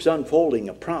 God keeps unfolding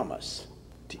a promise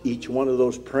to each one of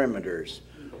those perimeters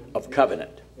of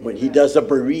covenant. When he does a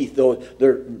bereath, though,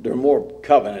 there are more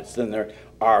covenants than there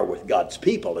are with God's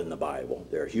people in the Bible.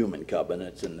 There are human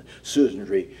covenants and the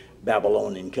suzerainty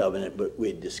Babylonian covenant, but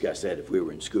we'd discuss that if we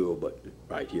were in school, but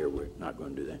right here we're not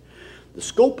going to do that. The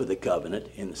scope of the covenant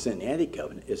in the Sinaitic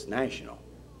covenant is national.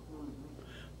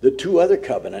 The two other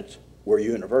covenants were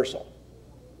universal.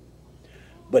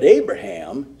 But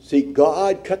Abraham, see,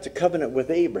 God cuts a covenant with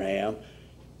Abraham.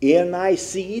 In thy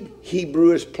seed,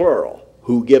 Hebrew is plural.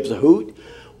 Who gives a hoot?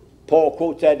 Paul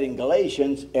quotes that in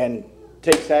Galatians and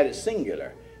takes that as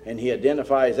singular. And he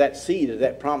identifies that seed as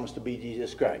that promise to be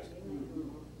Jesus Christ.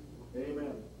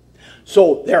 Amen.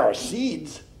 So there are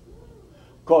seeds.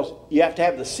 Because you have to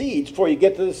have the seeds before you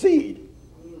get to the seed.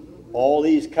 All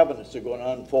these covenants are going to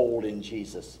unfold in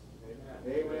Jesus.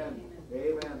 Amen.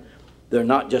 Amen. They're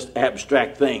not just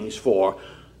abstract things for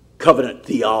covenant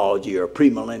theology or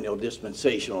premillennial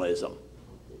dispensationalism.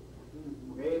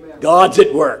 Amen. God's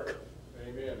at work.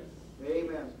 Amen.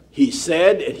 Amen. He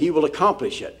said, and he will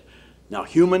accomplish it. Now,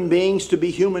 human beings to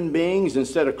be human beings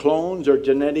instead of clones or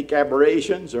genetic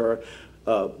aberrations or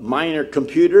minor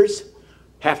computers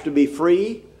have to be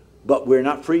free, but we're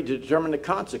not free to determine the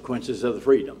consequences of the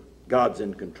freedom. God's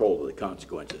in control of the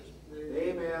consequences.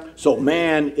 Amen. So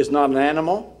man is not an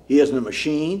animal. He isn't a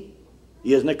machine.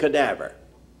 He isn't a cadaver.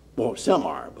 Well, some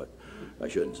are, but I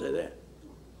shouldn't say that.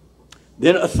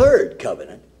 Then a third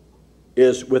covenant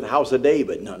is with the house of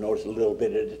David. Now, notice a little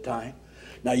bit at a time.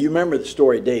 Now, you remember the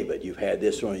story of David. You've had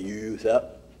this one, your youth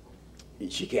up.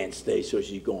 She can't stay, so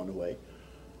she's going away.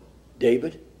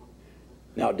 David.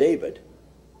 Now, David,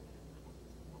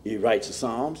 he writes the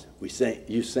Psalms.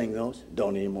 You sing those?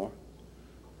 Don't anymore.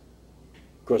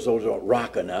 Of course, those don't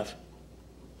rock enough.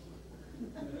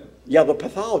 Yeah, the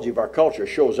pathology of our culture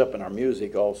shows up in our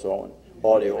music also, and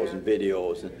audios and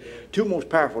videos. And two most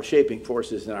powerful shaping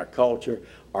forces in our culture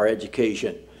are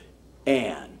education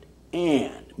and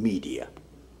media.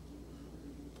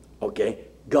 Okay?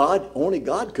 Only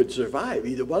God could survive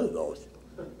either one of those.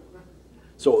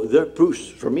 So there are proofs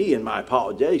for me in my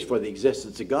apologetics for the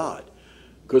existence of God.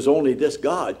 Because only this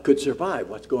God could survive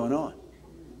what's going on.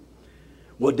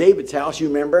 Well, David's house, you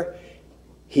remember,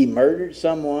 he murdered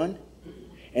someone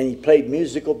and he played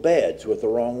musical beds with the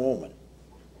wrong woman.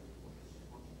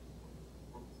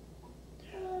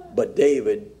 But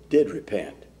David did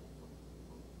repent.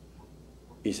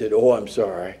 He said, "Oh, I'm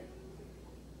sorry."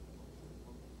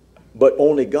 But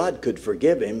only God could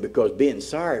forgive him, because being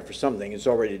sorry for something that's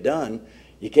already done,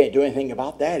 you can't do anything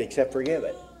about that except forgive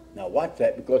it. Now watch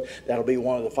that, because that'll be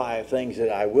one of the 5 things that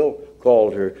I will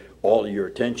call to all of your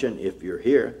attention if you're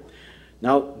here.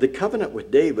 Now, the covenant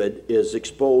with David is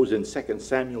exposed in 2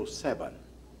 Samuel 7.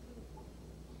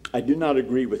 I do not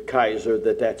agree with Kaiser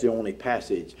that that's the only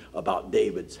passage about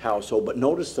David's household, but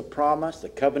notice the promise, the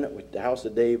covenant with the house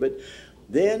of David.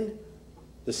 Then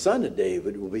the son of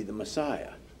David will be the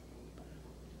Messiah.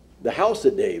 The house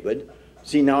of David,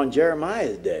 see now in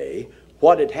Jeremiah's day,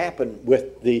 what had happened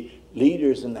with the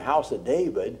leaders in the house of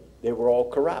David, they were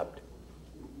all corrupt.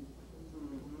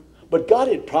 But God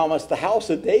had promised the house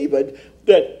of David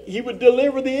that he would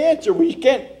deliver the answer. Well, you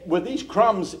can't, with these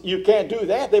crumbs, you can't do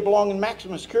that. They belong in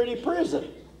maximum security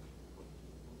prison.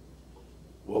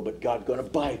 Well, but God's going to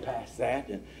bypass that.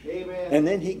 And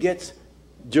then he gets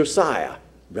Josiah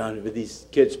around with these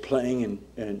kids playing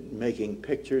and making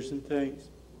pictures and things.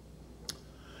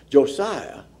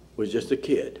 Josiah was just a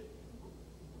kid.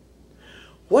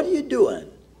 What are you doing?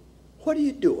 What are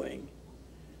you doing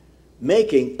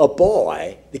making a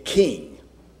boy the king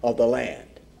of the land?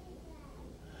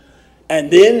 And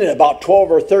then in about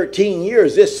 12 or 13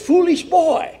 years, this foolish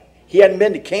boy, he hadn't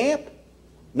been to camp,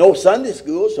 no Sunday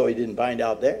school, so he didn't find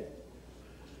out there.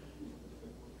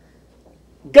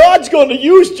 God's going to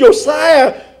use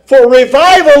Josiah for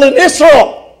revival in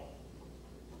Israel.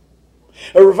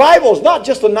 A revival is not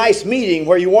just a nice meeting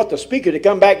where you want the speaker to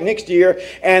come back next year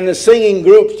and the singing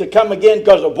groups to come again,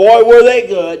 because, boy, were they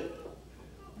good.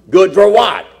 Good for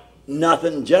what?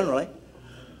 Nothing generally.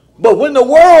 But when the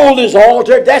world is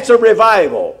altered, that's a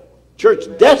revival. Church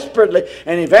desperately,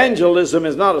 and evangelism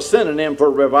is not a synonym for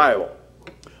revival.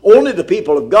 Only the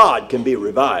people of God can be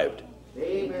revived.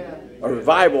 Amen. A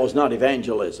revival is not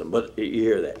evangelism, but you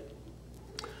hear that.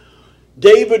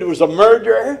 David was a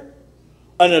murderer,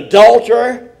 an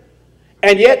adulterer,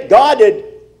 and yet God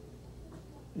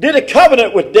did a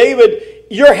covenant with David.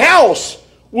 Your house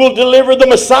will deliver the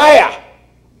Messiah.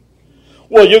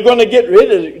 Well, you're going to get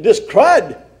rid of this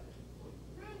crud.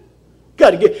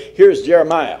 Here's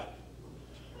Jeremiah.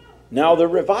 Now the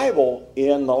revival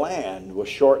in the land was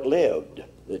short-lived,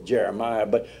 that Jeremiah,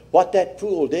 but what that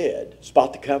fool did,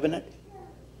 spot the covenant,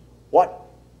 what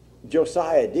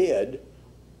Josiah did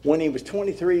when he was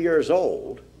 23 years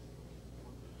old,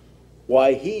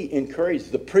 why he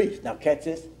encouraged the priest, now catch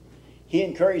this, he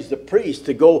encouraged the priest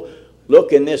to go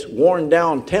look in this worn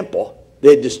down temple.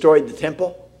 They destroyed the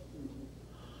temple.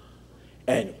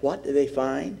 And what did they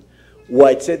find? Well,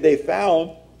 it said they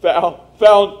found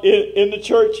in the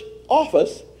church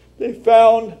office, they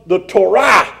found the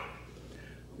Torah.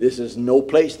 This is no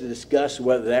place to discuss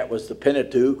whether that was the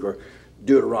Pentateuch or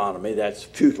Deuteronomy. That's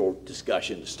futile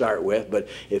discussion to start with, but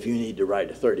if you need to write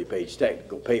a 30-page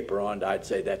technical paper on it, I'd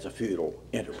say that's a futile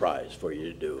enterprise for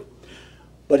you to do.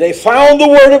 But they found the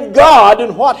Word of God,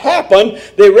 and what happened?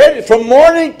 They read it from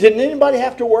morning. Didn't anybody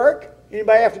have to work?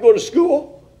 Anybody have to go to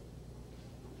school?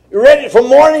 They read it from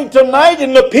morning to night,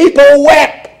 and the people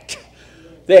wept.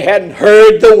 They hadn't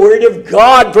heard the Word of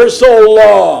God for so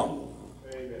long.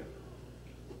 Amen.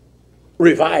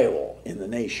 Revival in the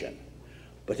nation.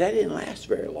 But that didn't last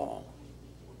very long,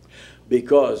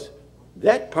 because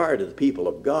that part of the people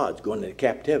of God's going into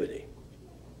captivity.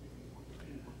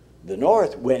 The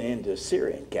north went into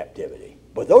Syrian captivity.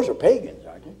 But those are pagans,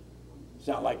 aren't they?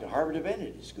 Sound like the Harvard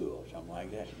Divinity School or something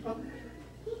like that.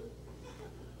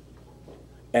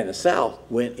 And the south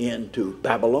went into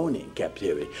Babylonian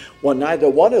captivity. Well, neither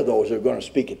one of those are going to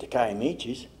speak at the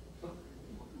Kaimichis.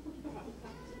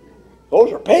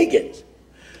 Those are pagans.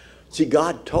 See,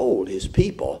 God told his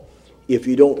people, if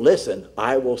you don't listen,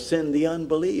 I will send the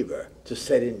unbeliever to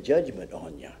set in judgment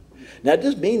on you. Now, it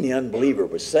doesn't mean the unbeliever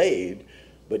was saved,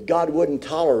 but God wouldn't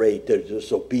tolerate their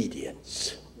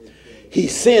disobedience. He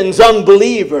sends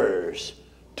unbelievers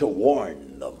to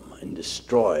warn them and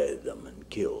destroy them and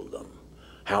kill them.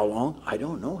 How long? I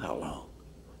don't know how long.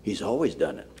 He's always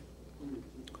done it.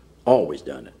 Always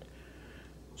done it.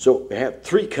 So we have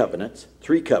three covenants,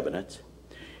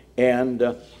 and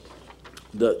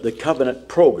the covenant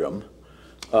program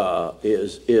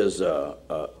is an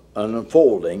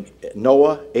unfolding.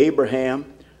 Noah,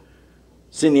 Abraham,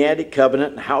 Sinaitic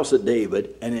covenant, and house of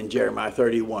David, and then Jeremiah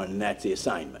 31, and that's the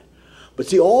assignment. But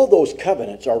see, all those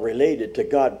covenants are related to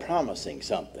God promising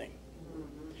something,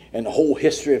 and the whole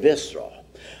history of Israel.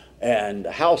 And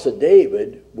the house of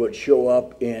David would show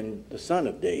up in the son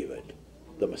of David,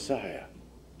 the Messiah.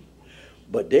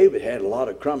 But David had a lot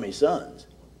of crummy sons.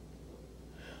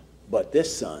 But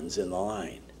this son's in the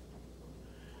line.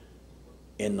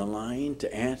 In the line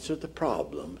to answer the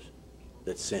problems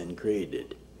that sin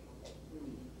created.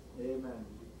 Amen.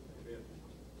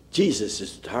 Jesus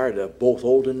is tired of both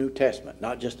Old and New Testament,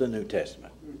 not just the New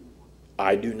Testament.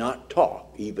 I do not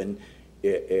talk, even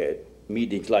at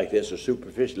meetings like this or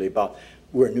superficially, about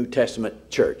we're a New Testament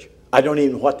church. I don't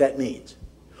even know what that means.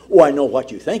 Oh, I know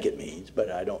what you think it means,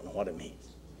 but I don't know what it means.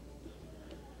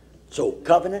 So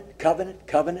covenant, covenant,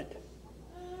 covenant.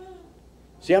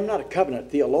 See, I'm not a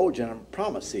covenant theologian, I'm a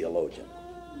promise theologian.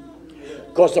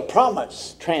 Because the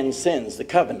promise transcends the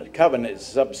covenant. Covenant is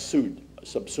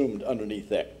subsumed underneath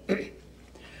that.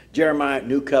 Jeremiah,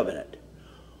 new covenant.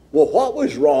 Well, what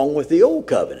was wrong with the old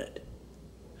covenant?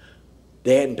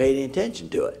 They hadn't paid any attention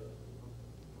to it.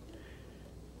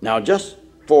 Now, just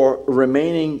for a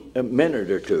remaining minute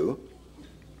or two,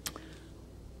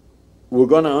 we're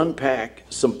going to unpack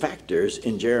some factors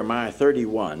in Jeremiah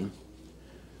 31,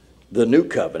 the new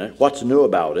covenant. What's new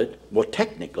about it? Well,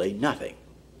 technically, nothing.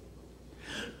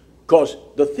 Because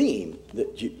the theme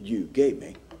that you gave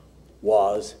me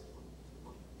was,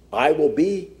 I will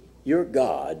be your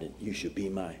God, and you should be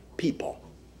my people.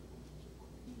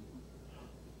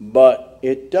 But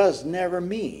it does never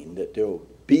mean that they'll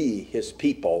be his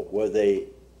people whether they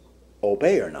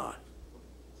obey or not.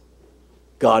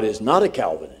 God is not a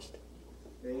Calvinist.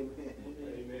 Amen.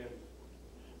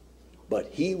 But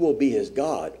he will be his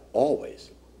God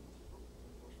always.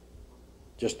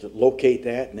 Just to locate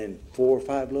that, and then 4 or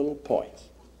 5 little points.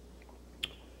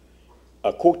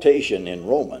 A quotation in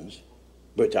Romans,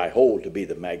 which I hold to be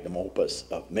the magnum opus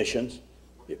of missions,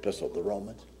 the Epistle of the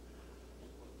Romans,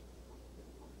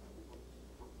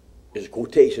 is a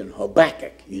quotation of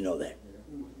Habakkuk. You know that.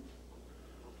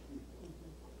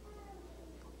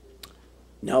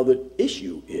 Now the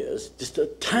issue is just a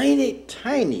tiny,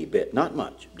 tiny bit, not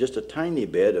much, just a tiny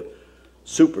bit of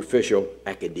superficial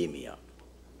academia.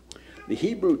 The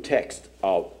Hebrew text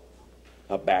of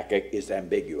Habakkuk is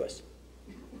ambiguous.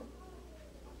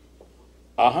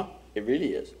 It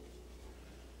really is.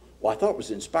 Well, I thought it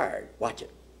was inspired. Watch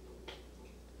it.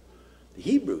 The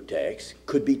Hebrew text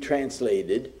could be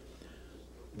translated,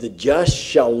 the just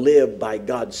shall live by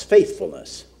God's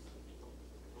faithfulness.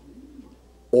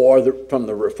 Or from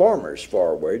the Reformers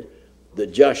forward, the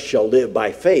just shall live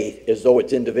by faith, as though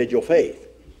it's individual faith.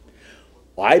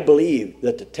 I believe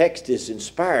that the text is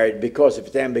inspired because of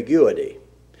its ambiguity.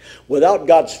 Without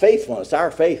God's faithfulness,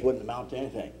 our faith wouldn't amount to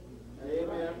anything.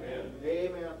 Amen.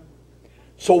 Amen.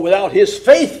 So without his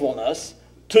faithfulness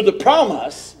to the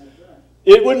promise,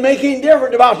 it wouldn't make any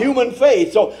difference about human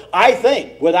faith. So I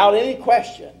think, without any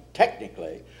question,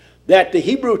 technically, that the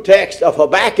Hebrew text of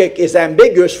Habakkuk is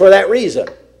ambiguous for that reason.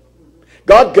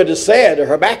 God could have said, or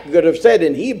Habakkuk could have said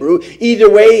in Hebrew, either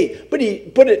way, but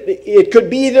it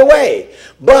could be either way.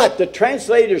 But the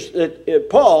translators,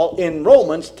 Paul in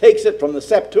Romans, takes it from the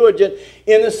Septuagint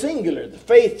in the singular. The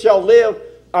faith shall live,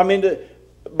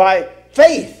 by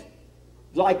faith,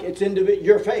 like it's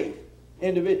your faith.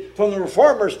 From the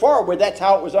Reformers forward, that's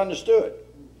how it was understood.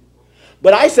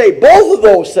 But I say both of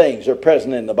those things are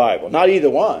present in the Bible. Not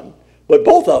either one, but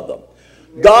both of them.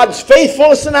 God's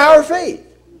faithfulness and our faith.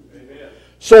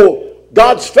 So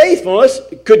God's faithfulness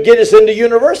could get us into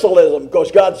universalism,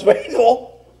 because God's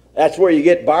faithful. That's where you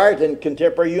get Barth and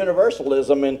contemporary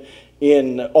universalism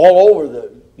in all over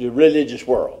the religious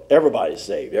world. Everybody's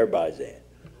saved. Everybody's in.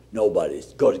 Nobody's,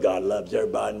 because God loves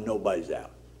everybody, nobody's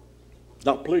out. It's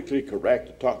not politically correct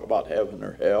to talk about heaven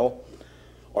or hell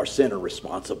or sin or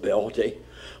responsibility.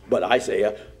 But I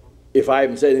say, if I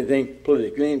haven't said anything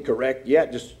politically incorrect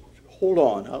yet, just hold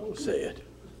on, I'll say it.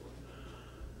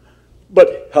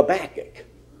 But Habakkuk,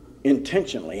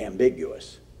 intentionally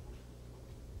ambiguous.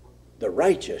 The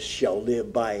righteous shall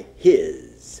live by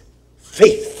his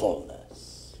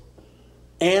faithfulness.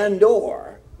 And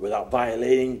or, without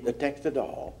violating the text at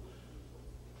all,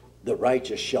 the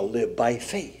righteous shall live by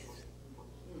faith.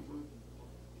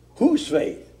 Whose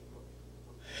faith?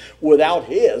 Without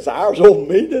his, ours won't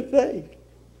mean a thing.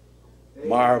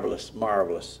 Marvelous,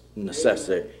 marvelous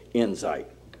necessity, insight.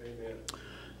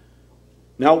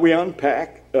 Now we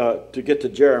unpack to get to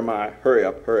Jeremiah. Hurry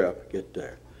up, get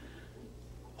there.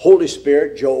 Holy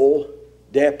Spirit, Joel,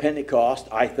 Day of Pentecost.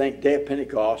 I think Day of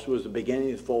Pentecost was the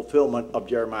beginning of the fulfillment of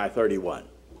Jeremiah 31.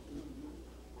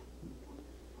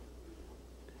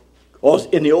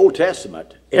 In the Old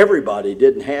Testament, everybody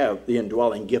didn't have the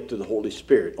indwelling gift of the Holy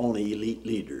Spirit, only elite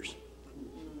leaders,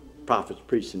 prophets,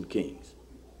 priests, and kings.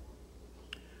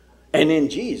 And in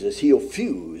Jesus, he'll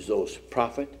fuse those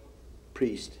prophet,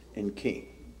 priest, and king.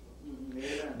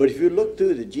 But if you look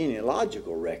through the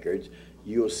genealogical records,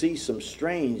 you'll see some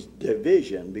strange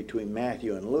division between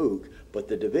Matthew and Luke, but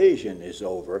the division is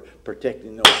over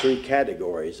protecting those three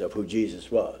categories of who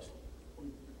Jesus was.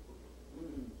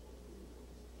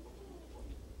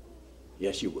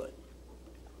 Yes, you would.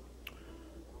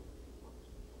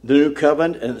 The new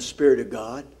covenant and the Spirit of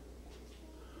God.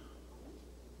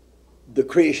 The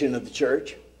creation of the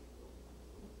church.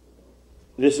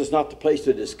 This is not the place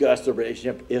to discuss the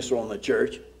relationship of Israel and the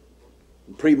church.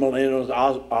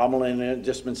 Premillennialism, amillennialism,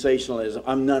 dispensationalism.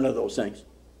 I'm none of those things.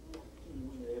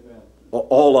 Amen.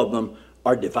 All of them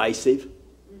are divisive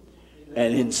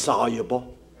and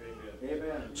insoluble.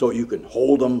 Amen. So you can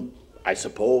hold them, I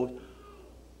suppose.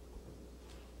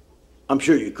 I'm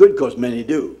sure you could, because many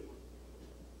do.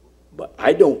 But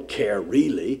I don't care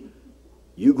really.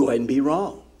 You go ahead and be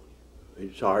wrong.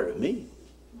 It's hard with me.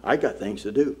 I got things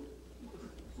to do.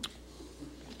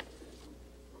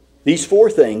 These four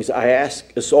things I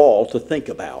ask us all to think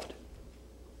about.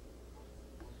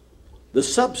 The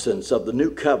substance of the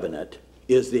new covenant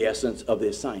is the essence of the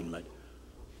assignment.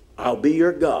 I'll be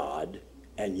your God,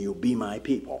 and you'll be my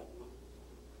people.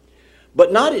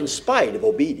 But not in spite of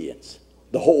obedience.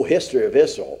 The whole history of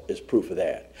Israel is proof of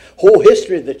that. Whole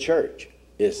history of the church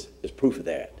is proof of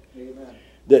that. Amen.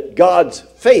 That God's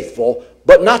faithful,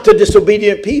 but not to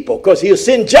disobedient people, because he'll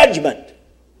send judgment. That's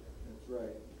right.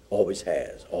 Always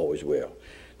has, always will.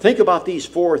 Think about these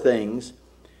four things.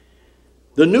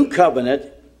 The new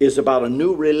covenant is about a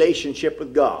new relationship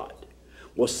with God.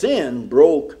 Well, sin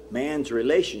broke man's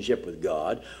relationship with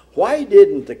God. Why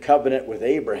didn't the covenant with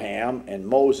Abraham and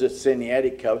Moses,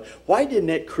 Sinaitic covenant, why didn't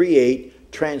it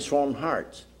create transformed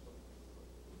hearts?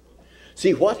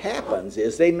 See, what happens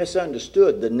is they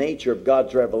misunderstood the nature of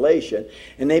God's revelation,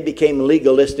 and they became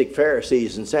legalistic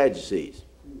Pharisees and Sadducees.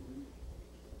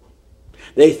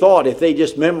 They thought if they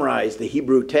just memorized the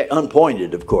Hebrew text,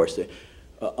 unpointed, of course, the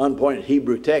unpointed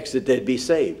Hebrew text, that they'd be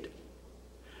saved.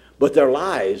 But their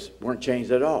lives weren't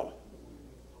changed at all.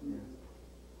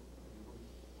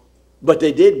 But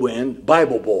they did win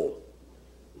Bible Bowl.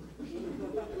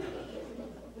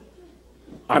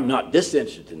 I'm not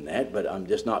disinterested in that, but I'm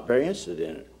just not very interested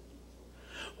in it.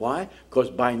 Why?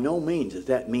 Because by no means does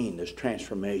that mean there's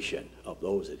transformation of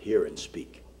those that hear and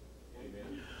speak.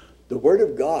 Amen. The Word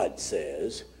of God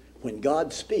says, when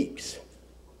God speaks,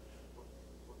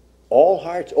 all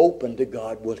hearts open to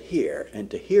God will hear. And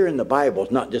to hear in the Bible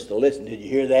is not just to listen. Did you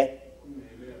hear that?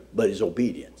 Amen. But it's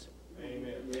obedience.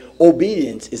 Amen.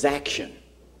 Obedience is action.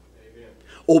 Amen.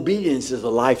 Obedience is a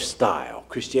lifestyle.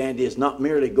 Christianity is not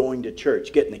merely going to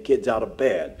church, getting the kids out of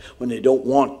bed when they don't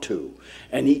want to,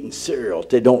 and eating cereal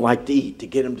they don't like to eat to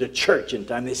get them to church in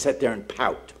time. They sit there and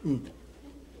pout. You've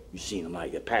seen them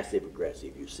like that. Passive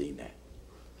aggressive. You've seen that.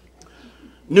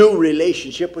 New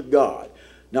relationship with God.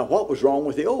 Now, what was wrong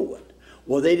with the old one?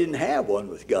 Well, they didn't have one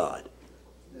with God.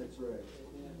 That's right.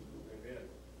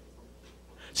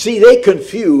 See, they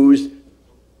confused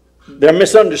their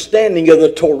misunderstanding of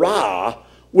the Torah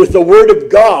with the Word of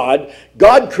God.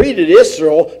 God created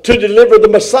Israel to deliver the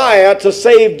Messiah to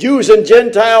save Jews and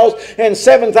Gentiles and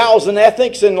 7,000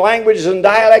 ethnics and languages and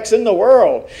dialects in the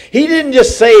world. He didn't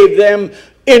just save them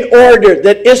in order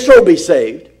that Israel be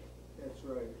saved. That's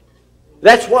right.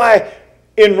 That's why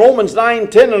in Romans 9,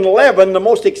 10, and 11, the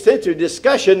most extensive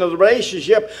discussion of the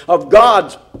relationship of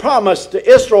God's promise to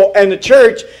Israel and the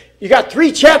church, you got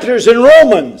 3 chapters in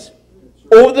Romans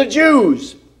over the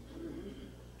Jews.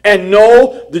 And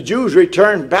no, the Jews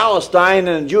returned Palestine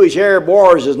and the Jewish-Arab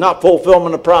wars is not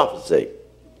fulfillment of prophecy.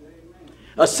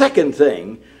 A second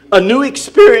thing, a new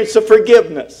experience of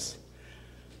forgiveness.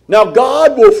 Now,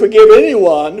 God will forgive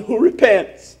anyone who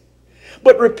repents.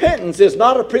 But repentance is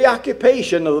not a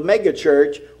preoccupation of the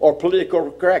megachurch or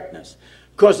political correctness,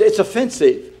 because it's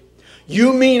offensive.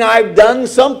 You mean I've done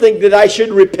something that I should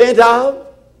repent of?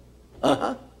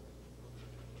 Uh-huh.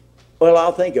 Well,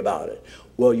 I'll think about it.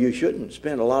 Well, you shouldn't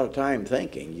spend a lot of time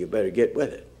thinking. You better get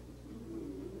with it.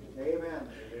 Amen.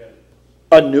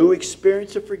 A new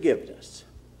experience of forgiveness.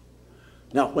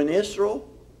 Now, when Israel,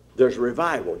 there's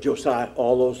revival, Josiah,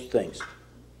 all those things,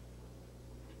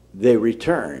 they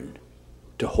returned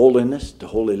to holiness, to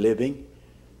holy living.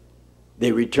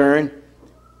 They return.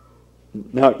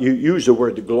 Now, you use the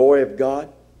word the glory of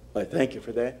God. I thank you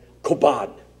for that.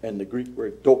 Kobad, and the Greek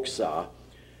word doxa,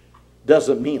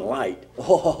 doesn't mean light.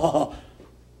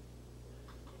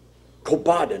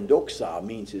 Kobad and doxa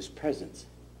means his presence.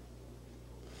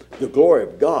 The glory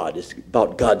of God is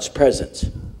about God's presence.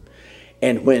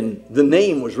 And when the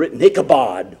name was written,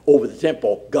 Ichabod, over the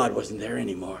temple, God wasn't there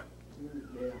anymore.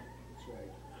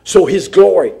 So his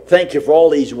glory, thank you for all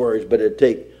these words, but it'd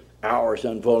take hours to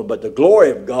unfold. But the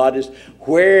glory of God is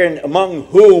where and among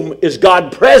whom is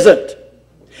God present.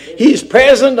 He's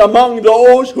present among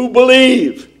those who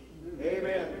believe.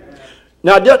 Amen.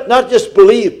 Now, not just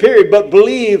believe, period, but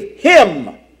believe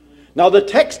him. Now, the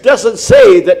text doesn't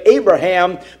say that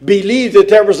Abraham believed that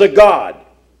there was a God.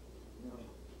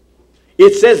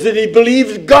 It says that he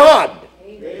believed God.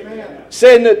 Amen.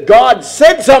 Saying that God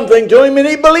said something to him and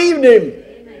he believed him.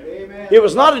 Amen. It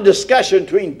was not a discussion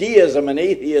between deism and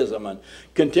atheism and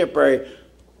contemporary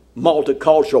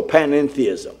multicultural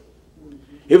panentheism.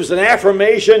 It was an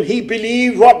affirmation. He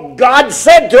believed what God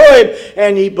said to him,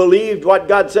 and he believed what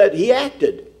God said. He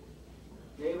acted.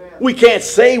 Amen. We can't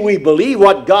say we believe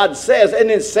what God says and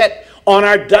then sit on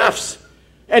our duffs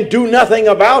and do nothing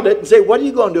about it and say, what are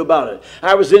you going to do about it?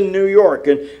 I was in New York,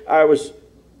 and I was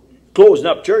closing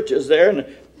up churches there, and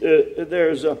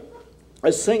there's a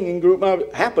singing group. I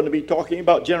happened to be talking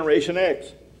about Generation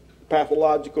X,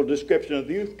 pathological description of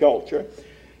the youth culture,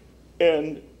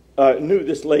 and I knew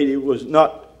this lady was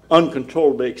not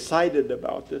uncontrollably excited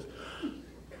about this.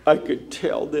 I could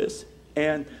tell this.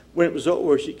 And when it was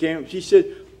over, she came, she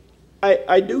said,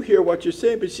 I do hear what you're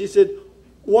saying, but she said,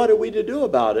 what are we to do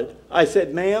about it? I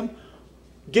said, ma'am,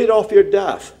 get off your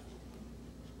duff.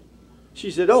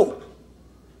 She said, oh,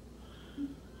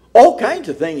 all kinds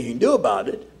of things you can do about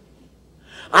it.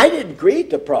 I didn't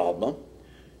create the problem.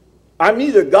 I'm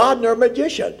neither God nor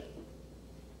magician.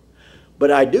 But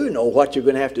I do know what you're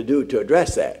going to have to do to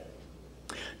address that.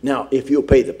 Now, if you'll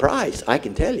pay the price, I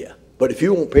can tell you. But if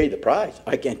you won't pay the price,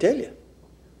 I can't tell you.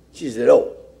 She said,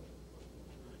 oh.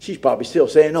 She's probably still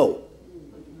saying oh.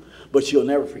 But she'll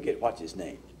never forget what's his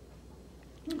name.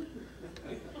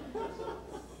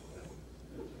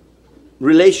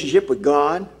 Relationship with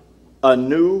God, a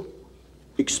new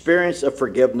experience of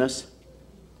forgiveness,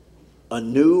 a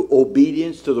new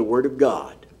obedience to the Word of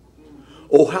God.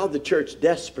 Oh, how the church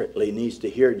desperately needs to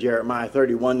hear Jeremiah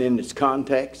 31 in its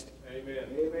context. Amen.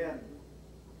 Amen.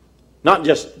 Not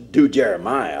just do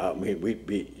Jeremiah. I mean, we'd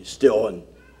be still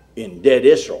in dead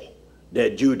Israel,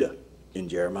 dead Judah in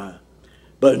Jeremiah.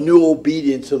 But a new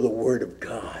obedience to the Word of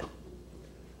God.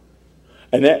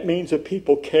 And that means that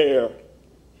people care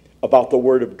about the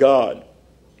Word of God.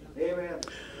 Amen.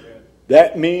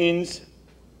 That means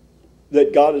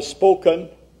that God has spoken,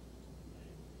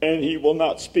 and he will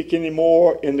not speak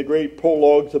anymore in the great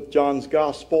prologues of John's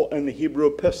Gospel and the Hebrew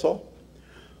epistle.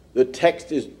 The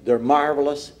text they're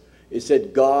marvelous. It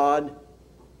said, God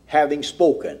having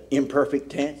spoken, imperfect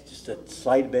tense, just a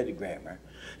slight bit of grammar.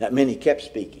 That meant he kept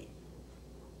speaking.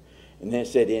 And then it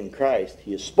said, in Christ,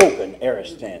 he has spoken,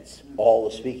 aorist tense. All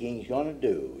the speaking he's going to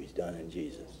do, he's done in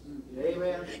Jesus.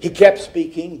 Amen. He kept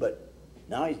speaking, but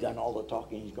now he's done all the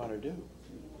talking he's going to do.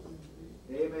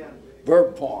 Amen.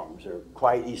 Verb forms are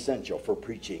quite essential for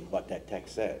preaching what that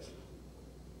text says.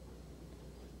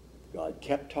 God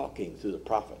kept talking through the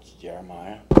prophets,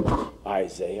 Jeremiah,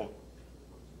 Isaiah,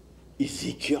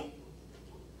 Ezekiel,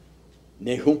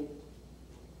 Nahum,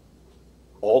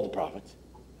 all the prophets.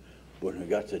 When we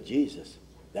got to Jesus,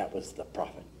 that was the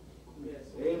prophet.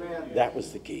 Amen. That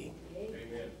was the key.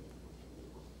 Amen.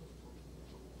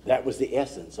 That was the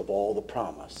essence of all the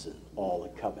promise and all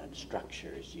the covenant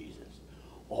structure is Jesus.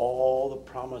 All the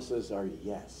promises are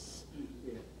yes.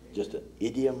 Just an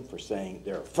idiom for saying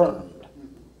they're affirmed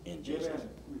in Jesus.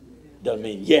 Doesn't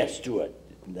mean yes to it.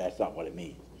 That's not what it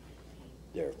means.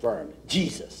 They're affirmed.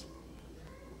 Jesus.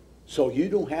 So you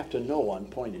don't have to know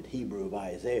unpointed Hebrew of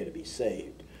Isaiah to be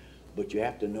saved, but you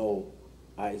have to know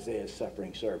Isaiah's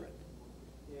suffering servant.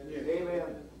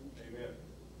 Amen.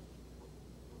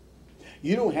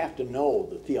 You don't have to know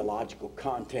the theological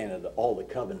content of all the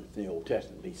covenants in the Old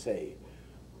Testament to be saved,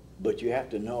 but you have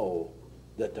to know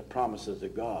that the promises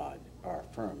of God are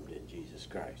affirmed in Jesus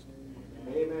Christ.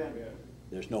 Amen.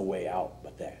 There's no way out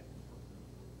but that.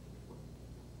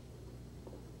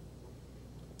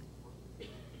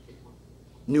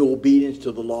 New obedience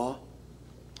to the law.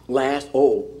 Last,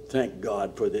 thank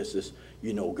God for this.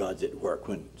 You know God's at work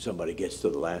when somebody gets to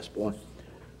the last point.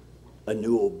 A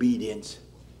new obedience.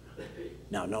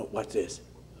 Now, what's this?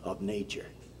 Of nature.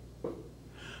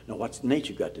 Now, what's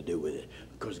nature got to do with it?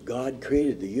 Because God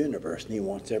created the universe and he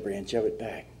wants every inch of it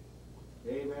back.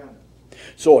 Amen.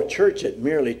 So a church that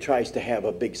merely tries to have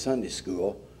a big Sunday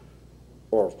school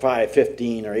or 5,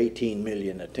 15, or 18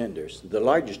 million attenders. The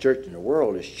largest church in the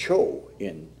world is Cho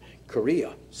in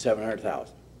Korea,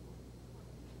 700,000.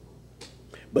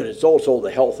 But it's also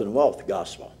the health and wealth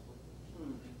gospel.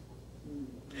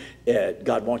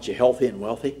 God wants you healthy and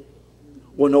wealthy.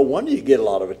 Well, no wonder you get a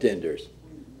lot of attenders.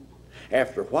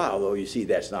 After a while, though, you see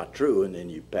that's not true, and then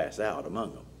you pass out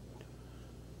among them.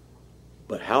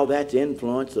 But how that's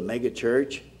influenced the mega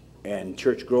church and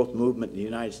church growth movement in the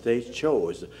United States,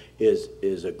 Cho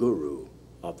is a guru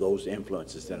of those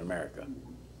influences in America.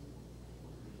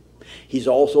 He's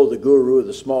also the guru of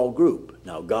the small group.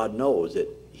 Now, God knows that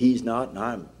he's not, and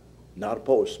I'm not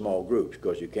opposed to small groups,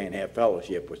 because you can't have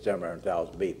fellowship with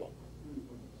 700,000 people.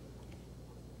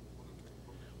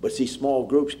 But see, small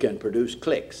groups can produce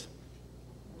cliques.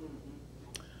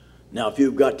 Now, if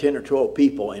you've got 10 or 12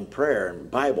 people in prayer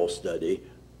and Bible study,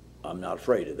 I'm not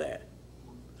afraid of that.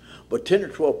 But 10 or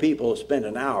 12 people who spend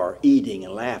an hour eating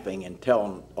and laughing and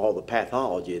telling all the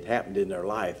pathology that happened in their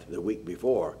life the week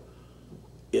before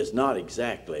is not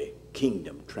exactly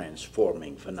kingdom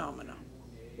transforming phenomena.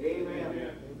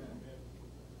 Amen.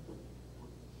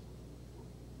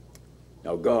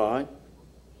 Now God,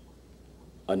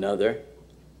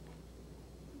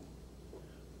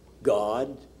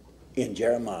 God in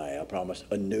Jeremiah promised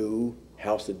a new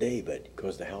house of David,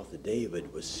 because the house of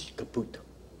David was kaput.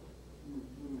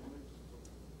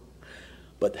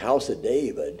 But the house of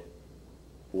David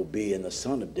will be in the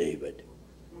son of David.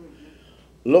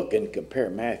 Look and compare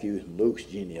Matthew and Luke's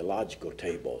genealogical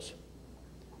tables.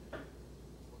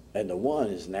 And the one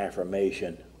is an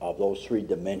affirmation of those three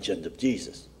dimensions of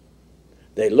Jesus.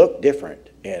 They look different,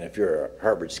 and if you're a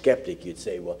Harvard skeptic, you'd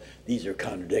say, well, these are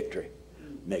contradictory.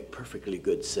 Make perfectly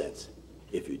good sense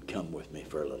if you'd come with me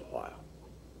for a little while.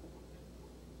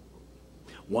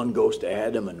 One goes to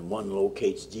Adam and one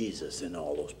locates Jesus in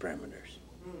all those parameters.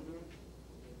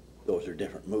 Those are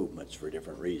different movements for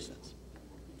different reasons.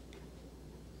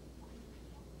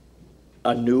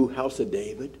 A new house of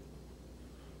David.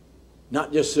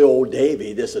 Not just the old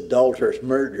Davy, this adulterous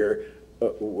murderer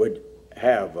would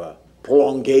have a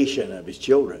prolongation of his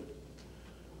children.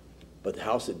 But the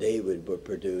house of David would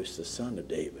produce the son of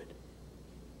David.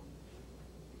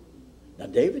 Now,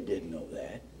 David didn't know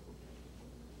that.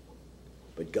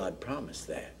 But God promised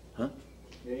that. Huh?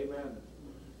 Amen.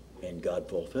 And God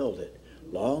fulfilled it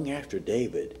long after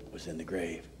David was in the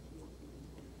grave.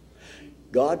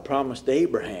 God promised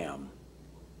Abraham,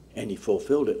 and he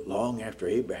fulfilled it long after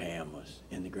Abraham was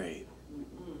in the grave.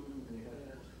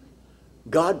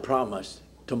 God promised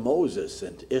to Moses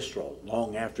and to Israel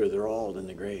long after they're all in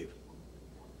the grave.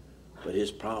 but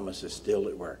his promise is still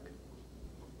at work.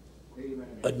 Amen.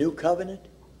 A new covenant?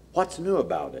 What's new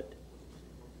about it?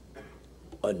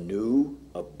 A new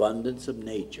abundance of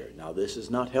nature. Now, this is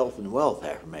not health and wealth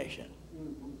affirmation.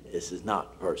 This is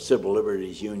not for Civil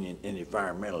Liberties Union and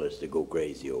environmentalists to go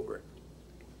crazy over.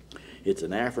 It's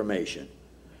an affirmation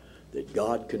that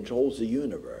God controls the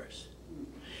universe.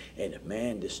 And if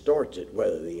man distorts it,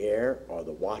 whether the air or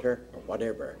the water or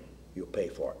whatever, you'll pay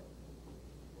for it.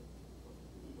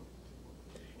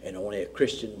 And only a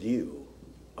Christian view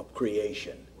of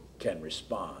creation can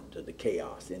respond to the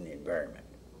chaos in the environment.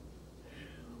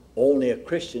 Only a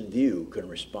Christian view can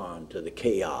respond to the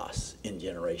chaos in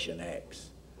Generation X,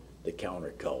 the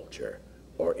counterculture,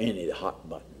 or any of the hot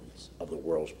buttons of the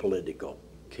world's political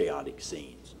chaotic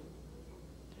scenes.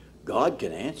 God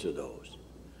can answer those,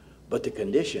 but the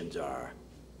conditions are,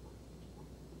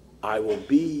 I will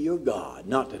be your God.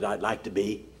 Not that I'd like to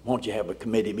be. Won't you have a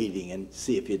committee meeting and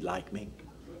see if you'd like me?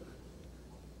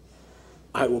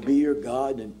 I will be your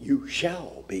God, and you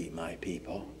shall be my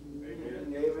people.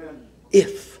 Amen. Amen.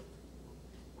 If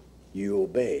you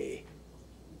obey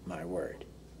my word.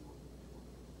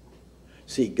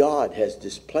 See, God has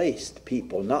displaced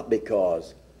people not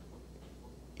because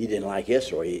he didn't like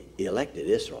Israel. He elected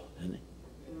Israel, didn't he?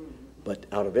 But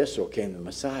out of Israel came the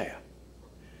Messiah.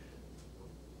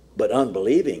 But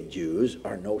unbelieving Jews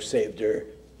are no savior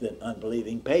than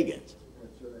unbelieving pagans.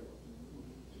 That's right.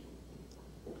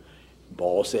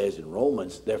 Paul says in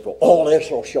Romans, therefore all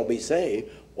Israel shall be saved.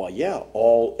 Well, yeah,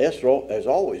 all Israel has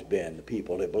always been the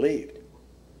people that believed.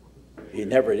 He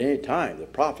never at any time, the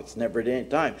prophets never at any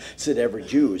time said every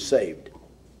Jew is saved,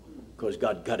 because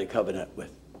God cut a covenant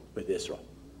with Israel.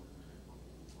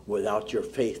 Without your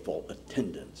faithful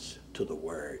attendance to the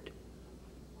word,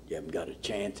 you haven't got a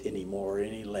chance any more or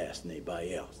any less than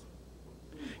anybody else.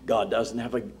 God doesn't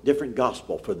have a different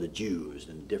gospel for the Jews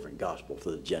and a different gospel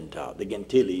for the Gentiles, the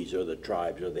Gentiles or the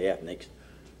tribes or the ethnics.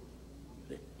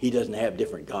 He doesn't have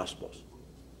different gospels.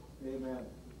 Amen.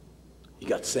 He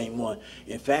got the same one.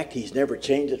 In fact, he's never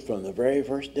changed it from the very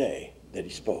first day that he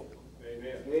spoke.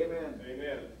 Amen. Amen.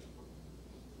 Amen.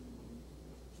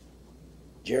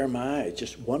 Jeremiah is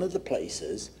just one of the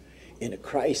places in a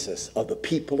crisis of the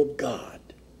people of God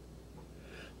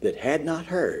that had not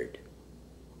heard,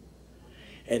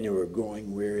 and they were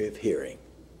growing weary of hearing.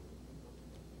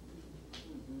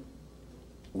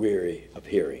 Weary of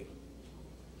hearing.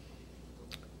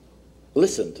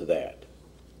 Listen to that.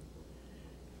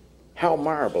 How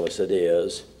marvelous it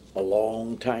is a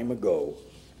long time ago.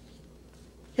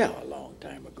 Yeah, a long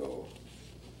time ago.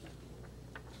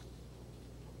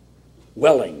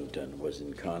 Wellington was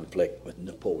in conflict with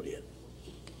Napoleon.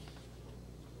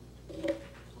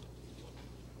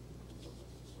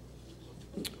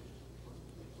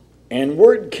 And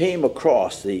word came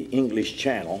across the English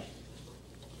Channel,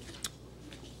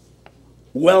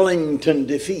 Wellington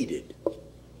defeated.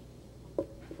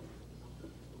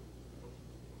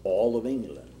 All of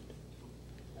England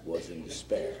was in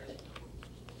despair.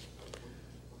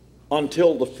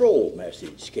 Until the full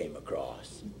message came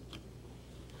across.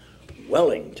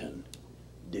 Wellington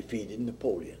defeated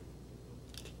Napoleon.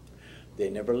 They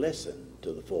never listened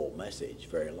to the full message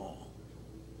very long.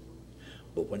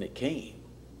 But when it came,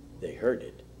 they heard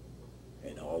it,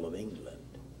 and all of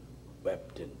England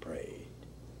wept and prayed.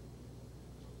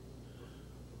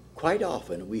 Quite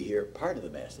often we hear part of the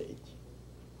message,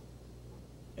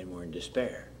 and we're in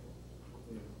despair.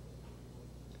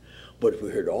 But if we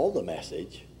heard all the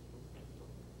message,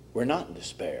 we're not in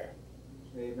despair.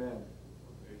 Amen.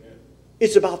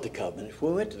 It's about the covenant. If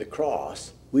we went to the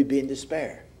cross, we'd be in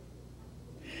despair.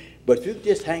 But if you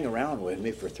just hang around with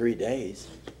me for 3 days,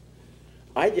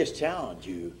 I just challenge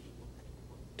you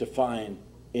to find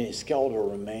any skeletal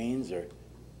remains or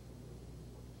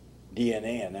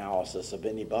DNA analysis of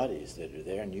anybody's that are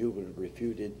there, and you would have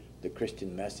refuted the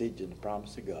Christian message and the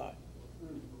promise of God.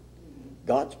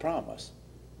 God's promise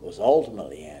was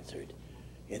ultimately answered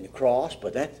in the cross,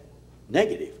 but that's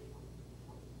negative.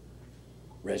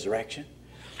 Resurrection.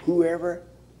 Whoever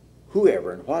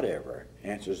and whatever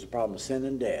answers the problem of sin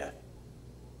and death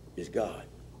is God.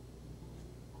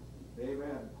 Amen.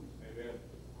 Amen.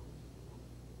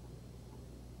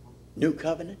 New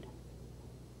covenant.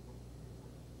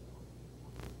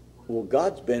 Well,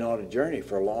 God's been on a journey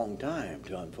for a long time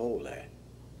to unfold that.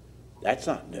 That's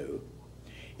not new.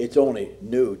 It's only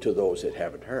new to those that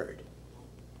haven't heard.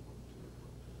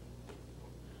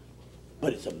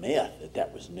 But it's a myth that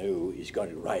that was new. He's going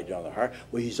to write it on the heart.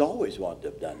 Well, he's always wanted to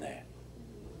have done that.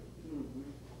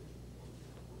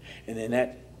 And then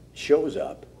that shows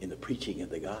up in the preaching of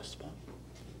the gospel.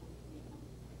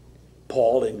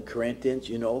 Paul in Corinthians,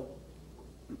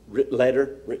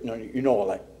 letter written on you. You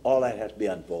know all that has to be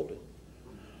unfolded.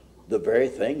 The very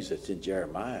things that's in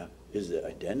Jeremiah is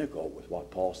identical with what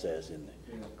Paul says in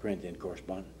the Corinthian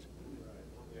correspondence.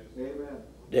 Amen.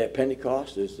 Day of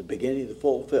Pentecost is the beginning of the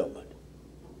fulfillment.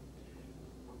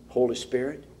 Holy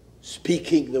Spirit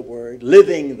speaking the word,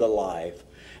 living the life,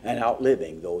 and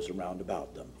outliving those around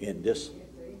about them in this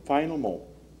final moment.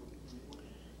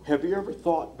 Have you ever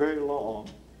thought very long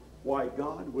why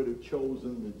God would have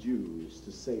chosen the Jews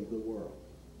to save the world?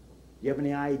 Do you have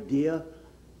any idea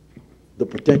the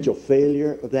potential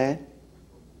failure of that?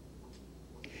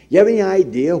 You have any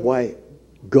idea why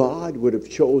God would have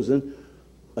chosen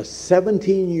a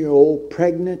 17-year-old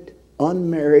pregnant,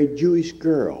 unmarried Jewish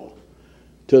girl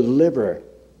to deliver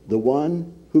the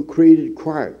one who created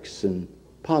quarks and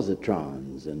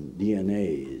positrons and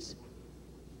DNAs?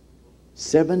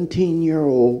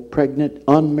 17-year-old pregnant,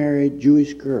 unmarried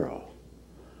Jewish girl.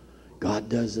 God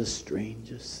does the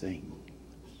strangest things.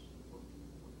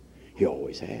 He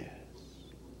always has.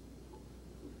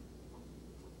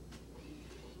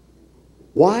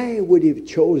 Why would he have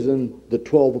chosen the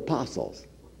 12 apostles?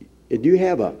 Do you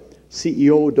have a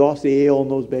CEO dossier on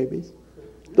those babies?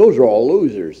 Those are all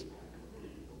losers.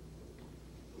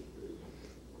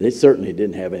 They certainly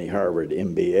didn't have any Harvard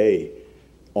MBA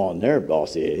on their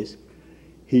dossiers.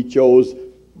 He chose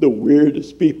the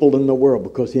weirdest people in the world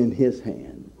because in his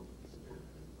hands,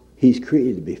 he's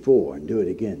created before, and do it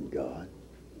again, God.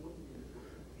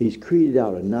 He's created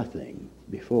out of nothing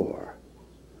before.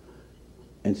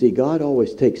 And see, God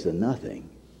always takes the nothing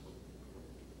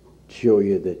to show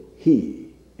you that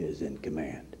he is in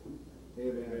command.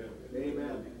 Amen.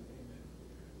 Amen.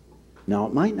 Now,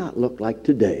 it might not look like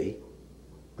today.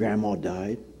 Grandma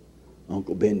died.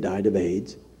 Uncle Ben died of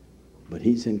AIDS. But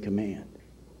he's in command.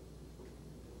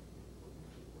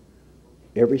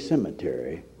 Every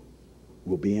cemetery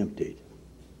will be emptied.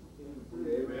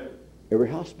 Amen. Every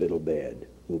hospital bed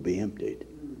will be emptied.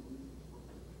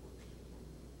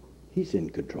 He's in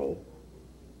control.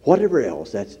 Whatever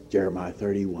else, that's Jeremiah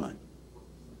 31.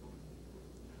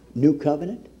 New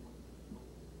covenant?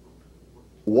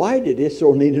 Why did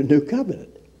Israel need a new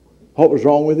covenant? What was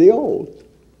wrong with the old?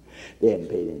 They hadn't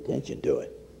paid any attention to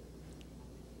it.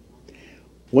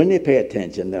 When they pay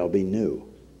attention, they'll be new.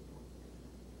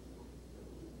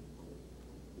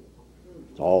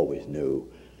 It's always new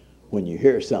when you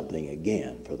hear something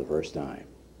again for the first time.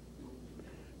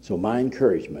 So my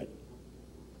encouragement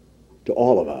to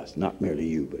all of us, not merely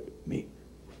you, but me,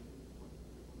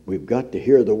 we've got to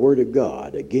hear the Word of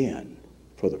God again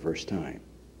for the first time.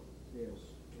 Yes.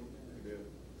 And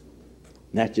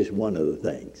that's just one of the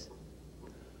things.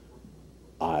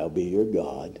 I'll be your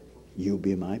God, you'll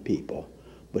be my people,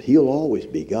 but he'll always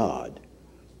be God,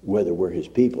 whether we're his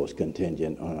people is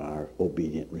contingent on our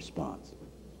obedient response.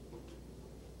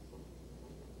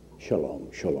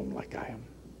 Shalom, shalom, like I am.